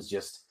it's teams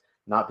just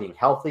not being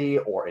healthy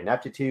or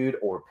ineptitude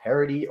or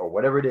parity or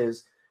whatever it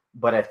is,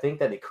 but I think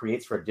that it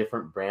creates for a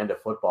different brand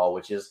of football,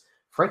 which is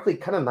frankly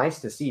kind of nice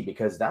to see,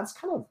 because that's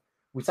kind of,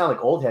 we sound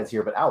like old heads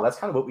here, but that's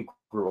kind of what we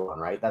grew on,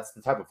 right? That's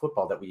the type of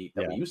football that we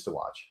used to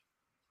watch.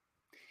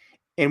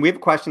 And we have a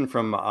question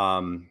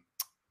from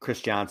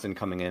Chris Johnson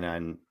coming in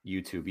on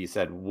YouTube. He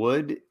said,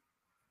 would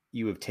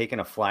you have taken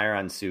a flyer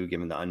on Suh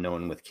given the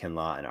unknown with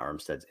Kinlaw and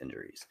Armstead's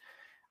injuries?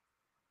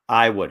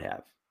 I would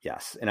have,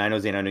 yes. And I know,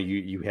 Zane,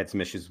 you had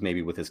some issues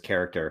maybe with his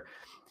character.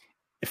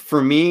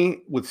 For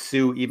me, with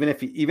Suh, even if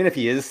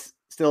he is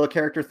still a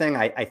character thing,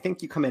 I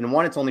think you come in,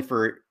 one, it's only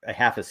for a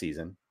half a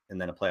season and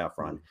then a playoff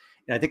run.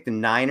 And I think the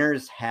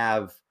Niners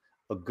have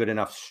a good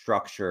enough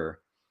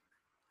structure,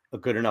 a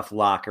good enough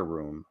locker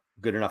room,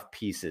 good enough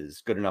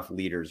pieces, good enough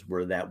leaders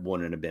where that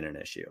wouldn't have been an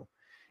issue.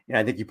 And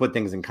I think you put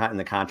things in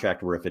the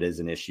contract where if it is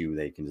an issue,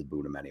 they can just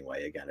boot him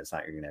anyway. Again, it's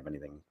not, you're going to have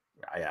anything.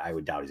 I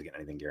would doubt he's getting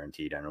anything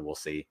guaranteed. I don't know. We'll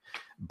see.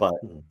 But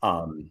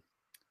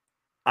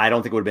I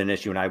don't think it would have been an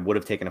issue. And I would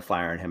have taken a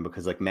flyer on him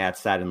because, like Matt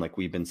said, and like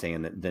we've been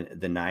saying, that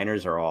the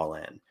Niners are all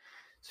in.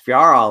 So if you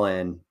are all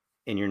in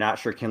and you're not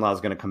sure Kinlaw is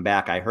going to come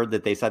back, I heard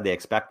that they said they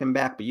expect him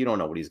back, but you don't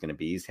know what he's going to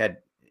be. He's had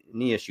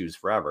knee issues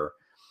forever.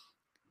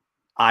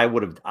 I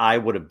would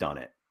have done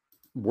it.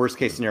 Worst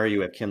case scenario,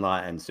 you have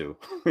Kinlaw and Suh,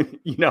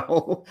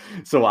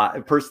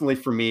 So personally,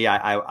 for me,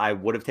 I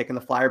would have taken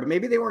the flyer, but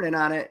maybe they weren't in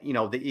on it.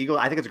 The Eagles,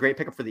 I think it's a great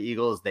pickup for the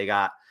Eagles. They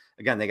got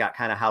kind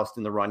of housed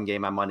in the run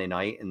game on Monday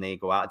night, and they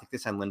go out. I think they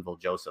signed Linval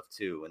Joseph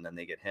too, and then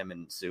they get him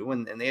and Suh,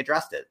 and they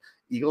addressed it.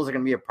 Eagles are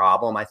going to be a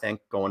problem, I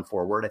think, going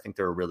forward. I think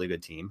they're a really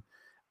good team.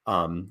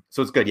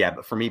 So it's good, yeah.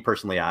 But for me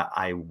personally,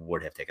 I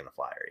would have taken the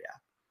flyer, yeah.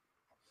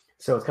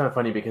 So it's kind of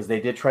funny because they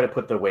did try to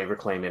put the waiver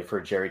claim in for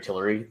Jerry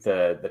Tillery,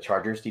 the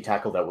Chargers D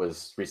tackle that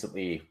was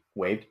recently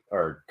waived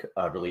or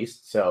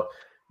released. So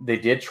they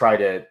did try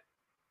to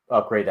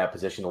upgrade that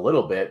position a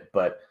little bit,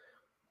 but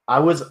I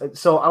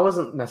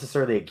wasn't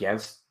necessarily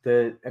against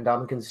the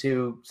Ndamukong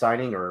Suh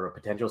signing or a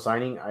potential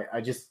signing.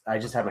 I just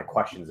have my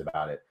questions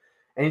about it.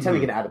 Anytime you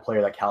can add a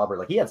player that caliber,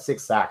 like he had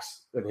 6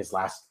 sacks in his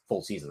last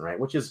full season, right?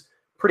 Which is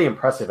pretty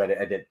impressive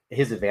at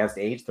his advanced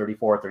age,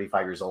 34,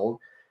 35 years old.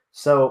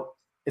 So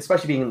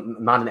especially being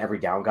not an every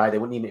down guy, they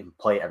wouldn't even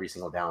play every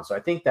single down. So I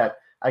think that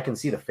I can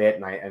see the fit,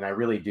 and I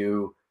really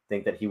do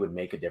think that he would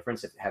make a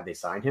difference had they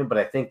signed him. But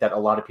I think that a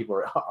lot of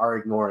people are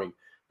ignoring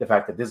the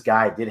fact that this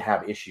guy did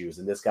have issues,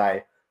 and this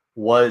guy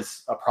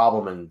was a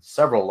problem in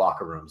several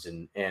locker rooms.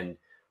 And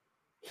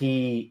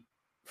he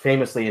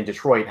famously in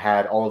Detroit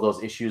had all of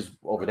those issues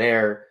over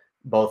there,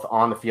 both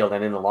on the field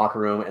and in the locker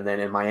room. And then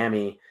in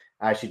Miami,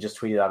 I actually just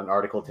tweeted out an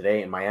article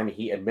today. In Miami,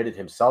 he admitted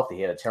himself that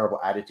he had a terrible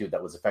attitude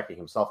that was affecting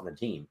himself and the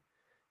team.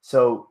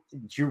 So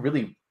do you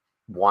really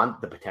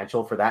want the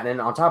potential for that?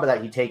 And on top of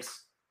that, he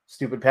takes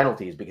stupid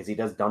penalties because he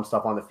does dumb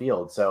stuff on the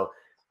field. So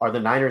are the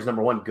Niners,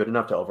 number one, good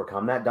enough to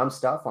overcome that dumb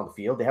stuff on the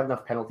field? They have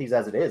enough penalties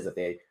as it is that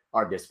they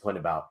are disciplined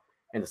about.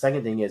 And the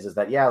second thing is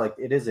that, yeah, like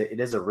it is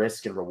a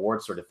risk and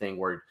reward sort of thing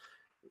where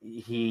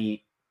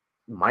he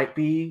might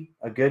be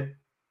a good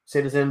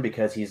citizen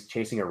because he's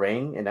chasing a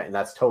ring, and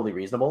that's totally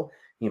reasonable.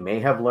 He may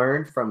have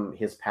learned from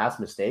his past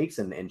mistakes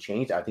and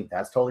changed. I think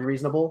that's totally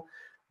reasonable.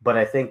 But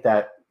I think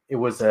that it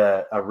was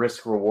a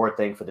risk reward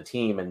thing for the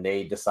team, and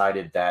they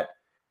decided that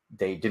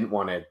they didn't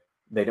want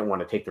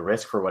to take the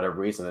risk for whatever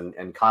reason.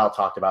 And Kyle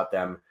talked about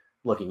them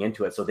looking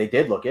into it. So they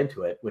did look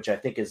into it, which I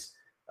think is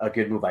a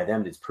good move by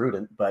them. It's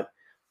prudent, but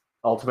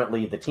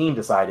ultimately the team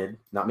decided,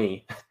 not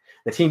me,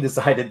 the team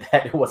decided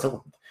that it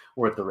wasn't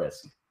worth the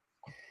risk.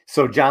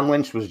 So John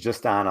Lynch was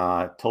just on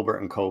Tolbert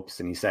and Copes,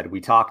 and he said,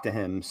 we talked to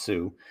him,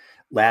 Sue,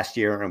 last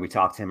year, and we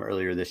talked to him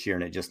earlier this year,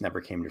 and it just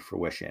never came to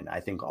fruition. I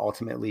think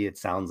ultimately it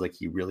sounds like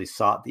he really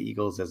sought the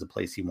Eagles as a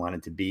place he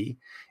wanted to be,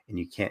 and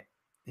you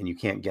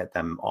can't get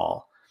them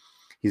all.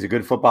 He's a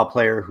good football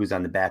player who's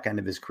on the back end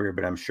of his career,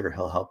 but I'm sure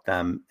he'll help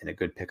them in a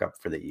good pickup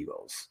for the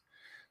Eagles.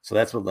 So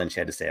that's what Lynch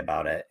had to say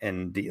about it.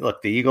 And the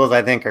Eagles,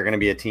 I think, are going to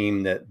be a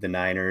team that the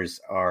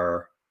Niners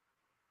are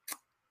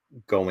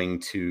going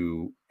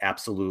to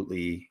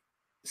absolutely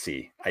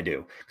see. I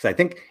do. Because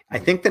I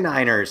think the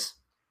Niners,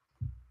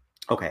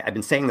 okay, I've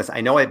been saying this.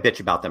 I know I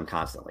bitch about them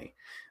constantly,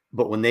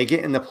 but when they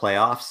get in the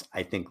playoffs,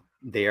 I think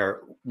they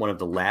are one of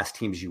the last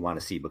teams you want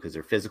to see because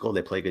they're physical.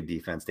 They play good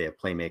defense. They have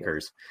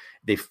playmakers.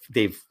 They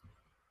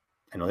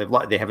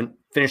haven't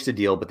finished the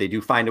deal, but they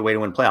do find a way to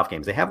win playoff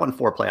games. They have won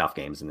 4 playoff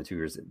games in the 2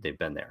 years that they've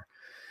been there.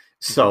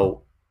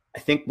 So I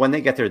think when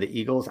they get there, the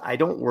Eagles, I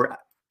don't worry.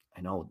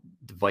 I know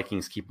the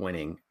Vikings keep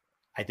winning.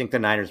 I think the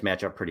Niners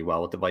match up pretty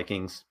well with the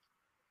Vikings.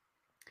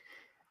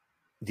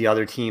 The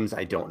other teams,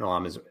 I don't know.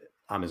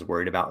 I'm as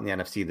worried about in the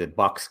NFC. The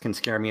Bucs can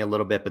scare me a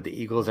little bit, but the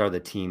Eagles are the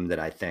team that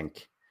I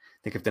think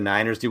if the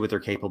Niners do what they're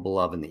capable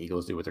of and the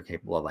Eagles do what they're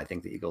capable of, I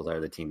think the Eagles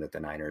are the team that the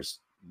Niners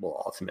will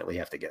ultimately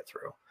have to get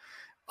through.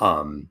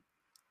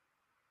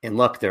 And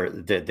look, they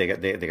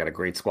got a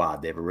great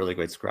squad. They have a really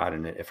great squad,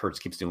 and if Hurts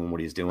keeps doing what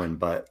he's doing,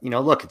 but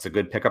look, it's a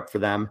good pickup for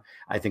them.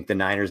 I think the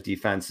Niners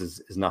defense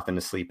is nothing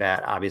to sleep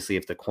at. Obviously,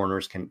 if the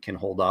corners can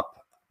hold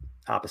up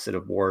opposite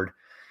of Ward,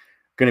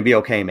 going to be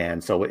okay, man.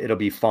 So it'll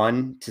be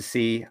fun to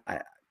see.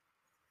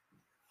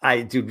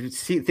 I do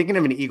see thinking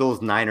of an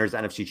Eagles Niners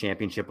NFC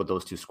Championship with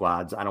those two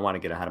squads. I don't want to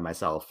get ahead of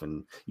myself,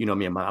 and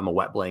me, I'm a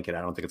wet blanket.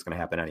 I don't think it's going to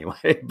happen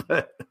anyway.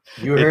 But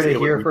you heard it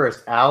here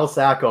first. Al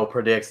Sacco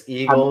predicts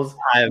Eagles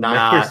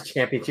Niners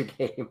championship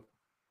game.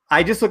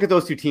 I just look at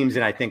those two teams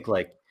and I think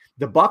like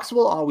the Bucs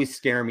will always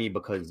scare me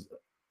because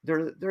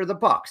they're the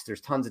Bucs. There's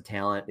tons of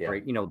talent,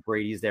 right?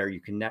 Brady's there. You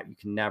can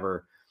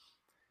never.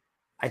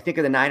 I think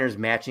of the Niners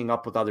matching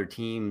up with other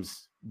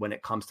teams when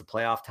it comes to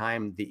playoff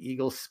time. The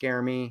Eagles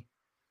scare me.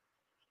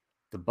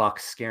 The Bucs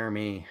scare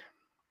me.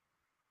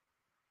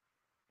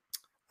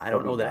 I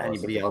don't know that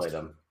anybody else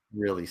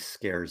really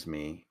scares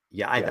me.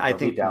 I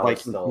think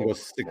Dallas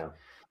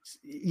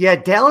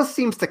Dallas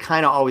seems to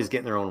kind of always get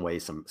in their own way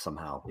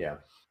somehow. Yeah.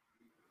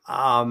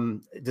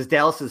 Does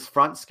Dallas's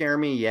front scare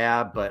me?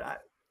 Yeah,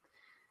 but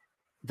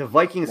the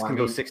Vikings can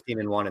go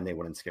 16-1 and they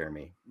wouldn't scare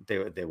me.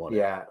 They won't.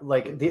 Yeah,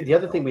 like the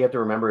other thing we have to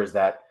remember is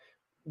that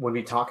when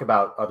we talk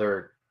about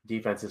other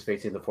defenses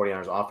facing the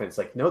 49ers offense,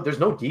 like there's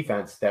no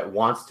defense that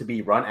wants to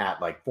be run at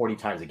like 40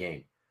 times a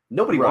game.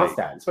 Nobody wants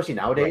that, especially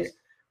nowadays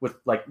with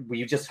like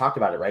you just talked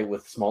about it, right?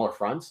 With smaller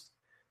fronts.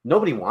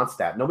 Nobody wants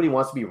that. Nobody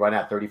wants to be run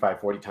at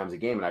 35, 40 times a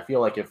game. And I feel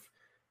like if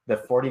the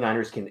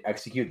 49ers can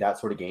execute that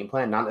sort of game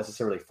plan, not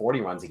necessarily 40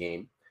 runs a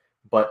game,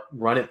 but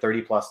run it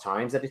 30 plus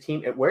times at a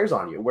team, it wears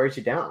on you. It wears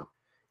you down.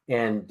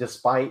 And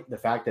despite the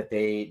fact that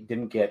they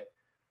didn't get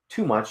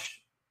too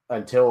much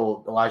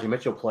until Elijah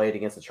Mitchell played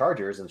against the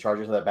Chargers, and the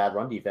Chargers had a bad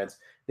run defense,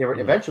 they were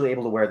eventually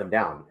able to wear them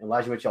down.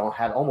 Elijah Mitchell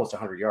had almost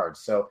 100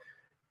 yards. So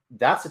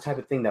that's the type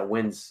of thing that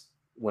wins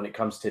when it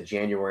comes to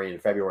January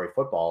and February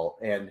football.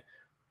 And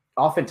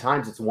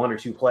oftentimes it's 1 or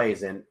 2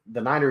 plays. And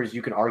the Niners,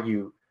 you can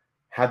argue,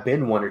 have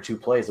been 1 or 2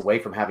 plays away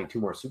from having 2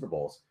 more Super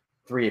Bowls.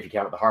 3 if you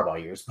count the Harbaugh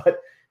years,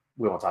 but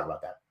we won't talk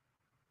about that.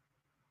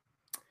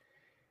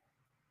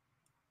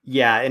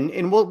 Yeah,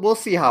 and we'll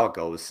see how it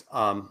goes.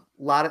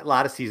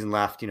 Lot of season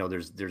left.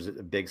 There's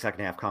a big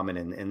second half coming,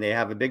 and they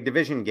have a big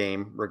division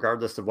game,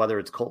 regardless of whether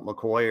it's Colt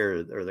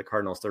McCoy or the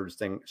Cardinals' third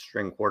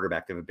string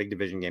quarterback. They have a big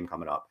division game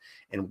coming up,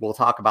 and we'll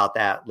talk about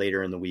that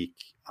later in the week.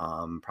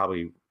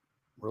 Probably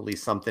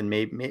release something.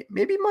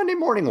 Maybe Monday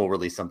morning we'll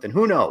release something.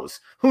 Who knows?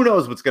 Who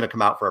knows what's going to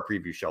come out for our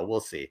preview show? We'll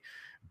see.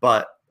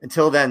 But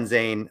until then,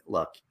 Zane,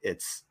 look,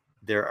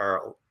 there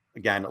are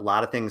again a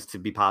lot of things to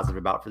be positive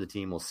about for the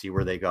team. We'll see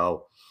where they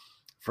go.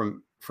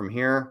 From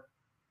here,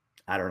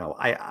 I don't know.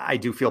 I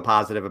do feel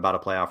positive about a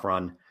playoff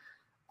run.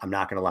 I'm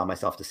not going to allow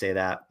myself to say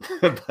that,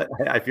 but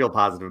I feel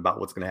positive about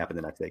what's going to happen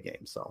the next 8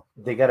 games. So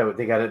they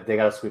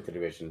gotta sweep the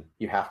division.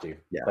 You have to.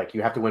 Yeah. Like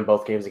you have to win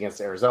both games against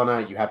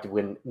Arizona. You have to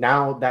win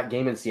now that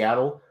game in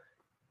Seattle.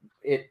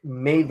 It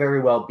may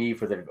very well be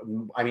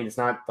it's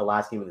not the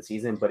last game of the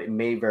season, but it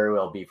may very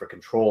well be for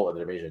control of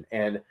the division.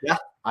 And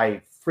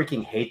I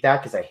freaking hate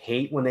that because I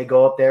hate when they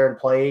go up there and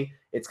play.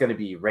 It's going to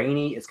be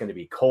rainy. It's going to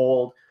be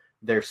cold.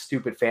 Their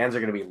stupid fans are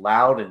going to be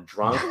loud and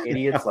drunk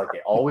idiots like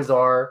they always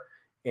are.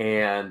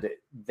 And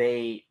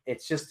they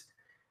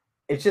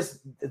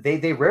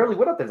rarely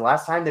win up there. The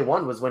last time they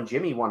won was when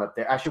Jimmy won up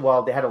there. Actually,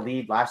 well, they had a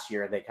lead last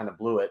year and they kind of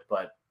blew it,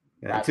 but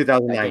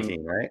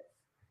 2019, right?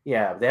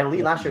 Yeah, they had a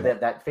lead last year.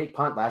 That fake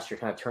punt last year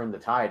kind of turned the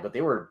tide, but they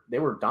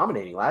were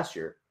dominating last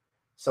year.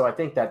 So I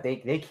think that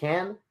they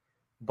can,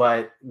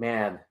 but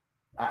man,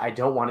 I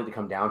don't want it to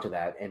come down to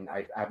that. And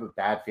I have a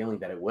bad feeling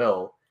that it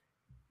will.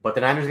 But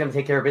the Niners are going to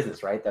take care of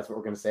business, right? That's what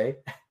we're going to say.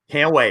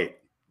 Can't wait,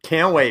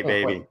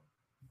 baby.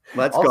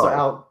 Let's also, go.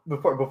 Al,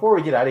 before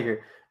we get out of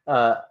here,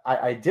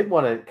 I did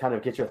want to kind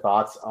of get your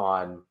thoughts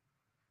on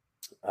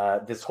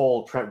this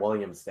whole Trent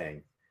Williams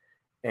thing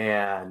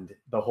and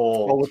the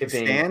whole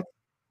tipping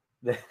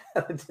the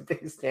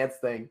tipping stance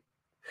thing.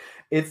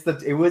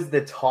 It was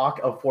the talk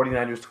of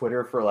 49ers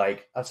Twitter for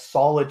like a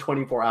solid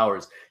 24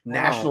 hours.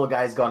 National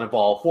guys got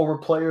involved, former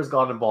players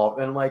got involved,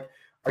 and I'm like,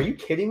 are you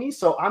kidding me?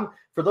 So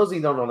for those of you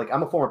who don't know, like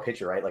I'm a former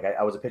pitcher, right? Like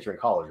I was a pitcher in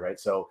college, right?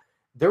 So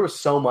there was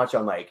so much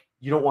on like,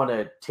 you don't want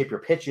to tip your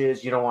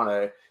pitches, you don't want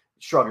to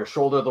shrug your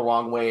shoulder the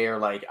wrong way, or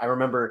like I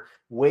remember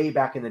way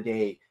back in the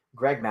day,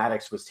 Greg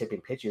Maddux was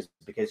tipping pitches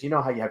because you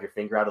know how you have your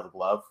finger out of the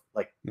glove,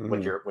 like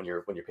when you're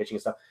pitching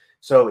and stuff.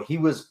 So he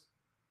was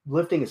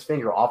lifting his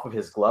finger off of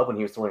his glove when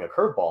he was throwing a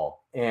curveball,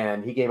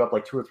 and he gave up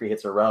like 2 or 3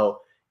 hits in a row.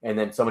 And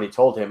then somebody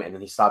told him, and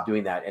then he stopped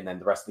doing that. And then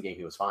the rest of the game,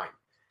 he was fine.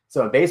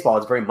 So in baseball,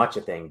 it's very much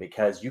a thing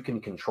because you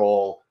can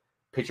control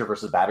pitcher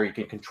versus batter. You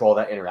can control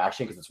that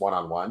interaction because it's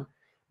one-on-one.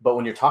 But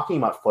when you're talking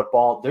about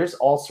football, there's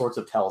all sorts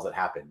of tells that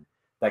happen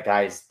that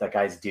guys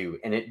do,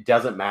 and it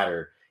doesn't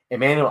matter.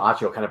 Emmanuel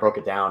Acho kind of broke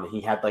it down.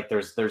 He had like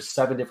there's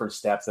 7 different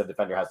steps that the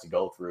defender has to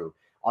go through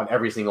on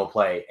every single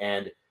play,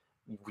 and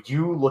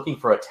you looking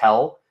for a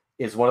tell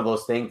is one of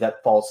those things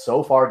that falls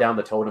so far down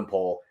the totem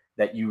pole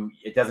that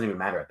it doesn't even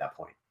matter at that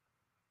point.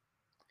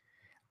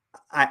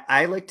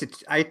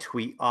 I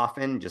tweet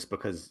often just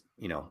because,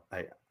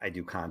 I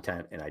do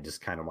content and I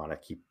just kind of want to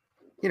keep,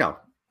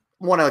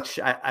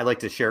 I like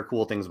to share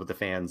cool things with the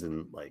fans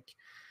and like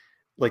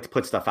to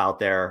put stuff out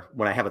there.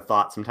 When I have a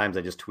thought, sometimes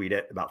I just tweet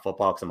it about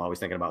football because I'm always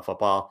thinking about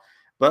football.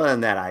 But other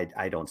than that,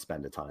 I don't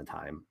spend a ton of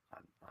time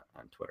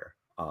on Twitter.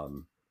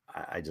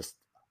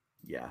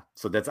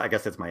 So I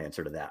guess that's my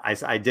answer to that.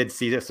 I did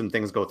see some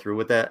things go through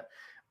with it.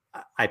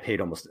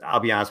 I'll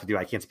be honest with you,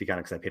 I can't speak on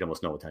it because I paid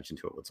almost no attention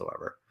to it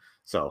whatsoever.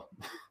 So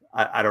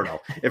I don't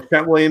know. If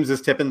Trent Williams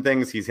is tipping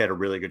things, he's had a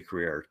really good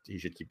career. He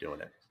should keep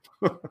doing it.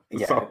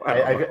 Yeah, so,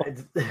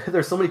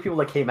 there's so many people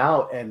that came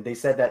out and they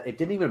said that it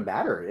didn't even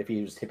matter if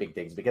he was tipping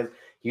things because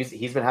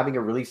he's been having a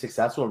really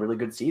successful and really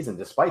good season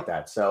despite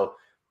that. So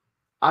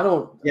I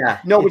don't. Yeah,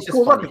 no, it's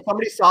cool. Look, if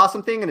somebody saw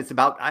something and it's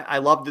about, I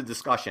love the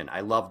discussion.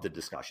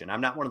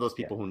 I'm not one of those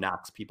people who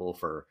knocks people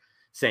for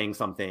saying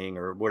something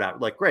or whatever.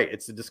 Like, great,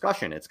 it's a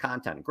discussion, it's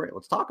content. Great,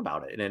 let's talk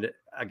about it. And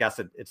I guess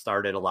it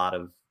started a lot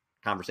of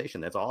conversation.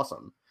 That's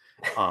awesome.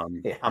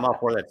 I'm all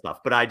for that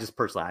stuff. But I just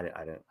personally,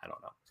 I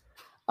don't know.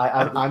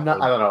 I'm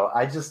not. I don't know.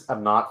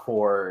 I'm not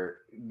for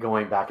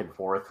going back and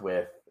forth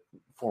with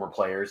former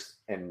players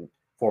and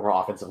former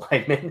offensive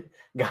linemen,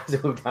 guys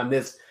who've done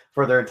this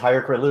for their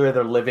entire career, literally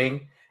their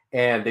living,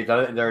 and they've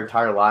done it in their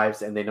entire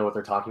lives, and they know what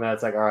they're talking about.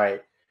 It's like, all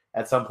right,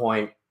 at some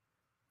point,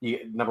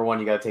 number one,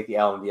 you got to take the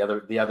L, and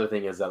the other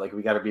thing is that like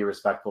we got to be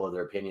respectful of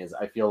their opinions.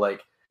 I feel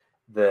like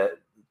the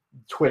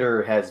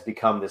Twitter has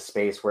become this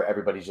space where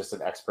everybody's just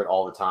an expert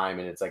all the time,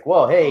 and it's like,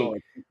 well, hey,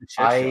 like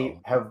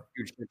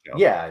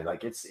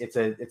it's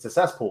a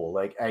cesspool.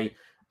 Like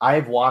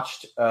I've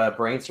watched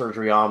brain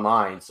surgery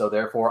online, so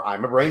therefore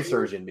I'm a brain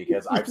surgeon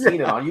because I've seen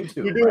it on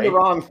YouTube. You're doing the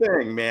wrong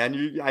thing,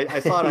 man. I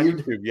saw it on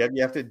YouTube.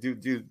 You have to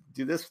do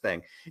this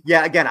thing.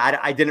 Yeah, again,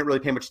 I didn't really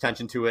pay much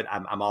attention to it.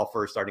 I'm all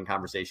for starting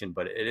conversation,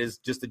 but it is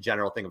just a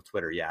general thing of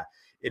Twitter. Yeah,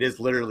 it is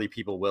literally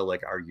people will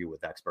like argue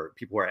with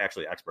people who are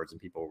actually experts,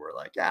 and people were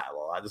like, yeah,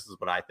 well, this is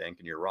what I think,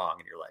 and you're wrong,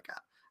 and you're like,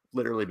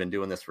 literally been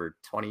doing this for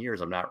 20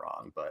 years. I'm not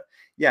wrong, but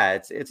yeah,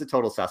 it's a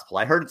total cesspool.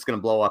 I heard it's going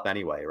to blow up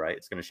anyway, right?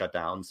 It's going to shut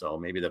down. So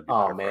maybe that'd be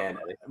man,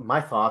 my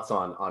thoughts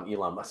on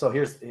Elon. So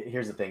here's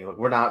the thing. Look,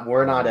 we're not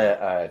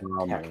a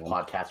tech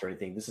podcast or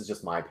anything. This is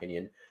just my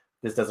opinion.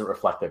 This doesn't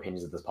reflect the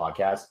opinions of this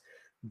podcast,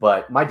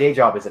 but my day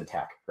job is in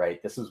tech,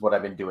 right? This is what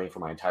I've been doing for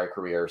my entire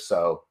career.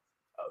 So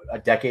a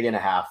decade and a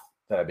half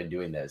that I've been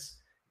doing this,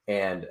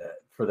 and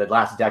for the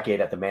last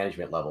decade at the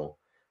management level.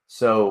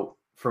 So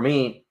for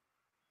me,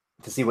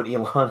 to see what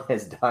Elon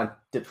has done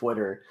to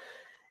Twitter,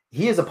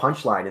 he is a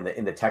punchline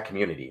in the tech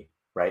community,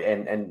 right?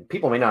 And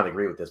people may not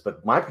agree with this,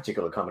 but my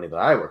particular company that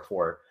I work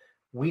for,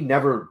 we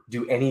never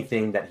do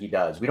anything that he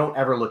does. We don't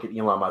ever look at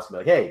Elon Musk and be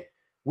like, hey,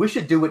 we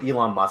should do what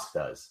Elon Musk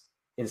does.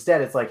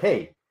 Instead, it's like,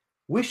 hey,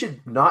 we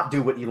should not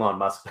do what Elon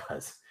Musk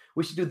does.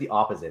 We should do the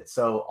opposite.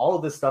 So all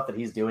of this stuff that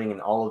he's doing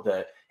and all of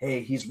the,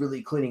 hey, he's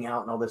really cleaning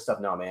out and all this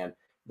stuff. No, man,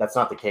 that's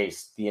not the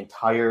case. The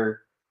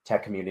entire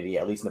tech community,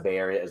 at least in the Bay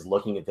Area, is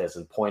looking at this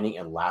and pointing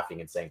and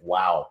laughing and saying,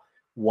 wow,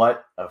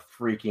 what a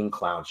freaking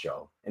clown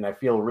show. And I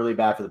feel really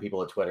bad for the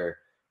people at Twitter,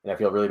 and I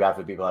feel really bad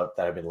for the people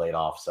that have been laid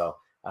off. So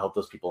I hope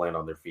those people land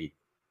on their feet.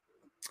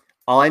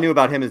 All I knew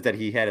about him is that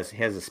he has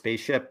a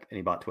spaceship and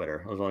he bought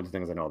Twitter. Those are the only two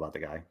things I know about the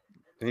guy.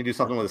 Didn't he do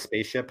something with a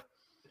spaceship?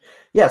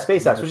 Yeah,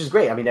 SpaceX, which is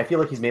great. I mean, I feel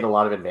like he's made a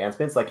lot of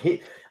advancements.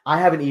 Like I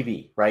have an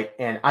EV, right?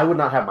 And I would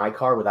not have my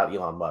car without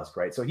Elon Musk,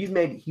 right? So he's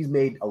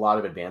made a lot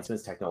of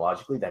advancements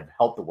technologically that have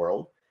helped the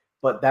world.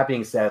 But that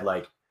being said,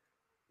 like,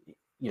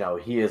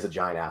 he is a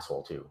giant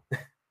asshole too.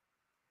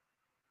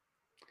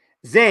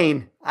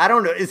 Zane, I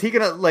don't know. Is he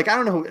gonna I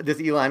don't know who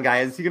this Elon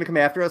guy is. Is he gonna come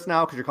after us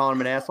now because you're calling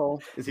him an asshole?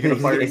 Is he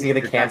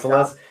gonna cancel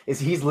us?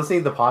 He's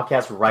listening to the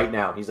podcast right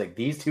now? He's like,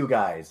 these two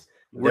guys.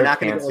 We're not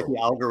gonna get like the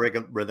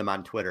algorithm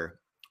on Twitter.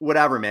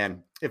 Whatever,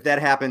 man. If that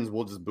happens,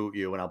 we'll just boot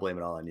you and I'll blame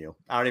it all on you.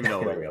 I don't even know.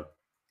 I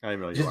don't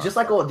even know. It's just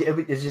like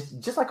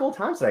old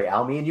times today,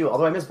 Al, me and you.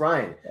 Although I miss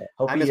Brian.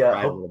 I missed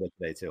Brian a little bit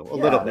today too. A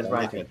little bit.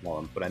 I can't call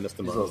him, but I missed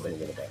him a little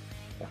bit.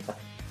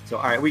 So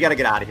all right, we got to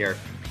get out of here.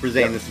 For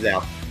Zane, this is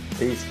Al.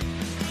 Peace.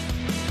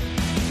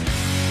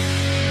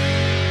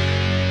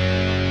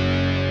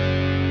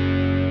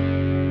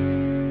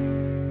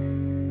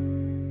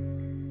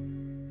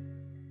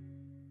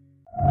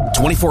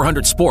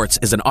 .2400 Sports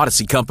is an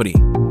Odyssey company.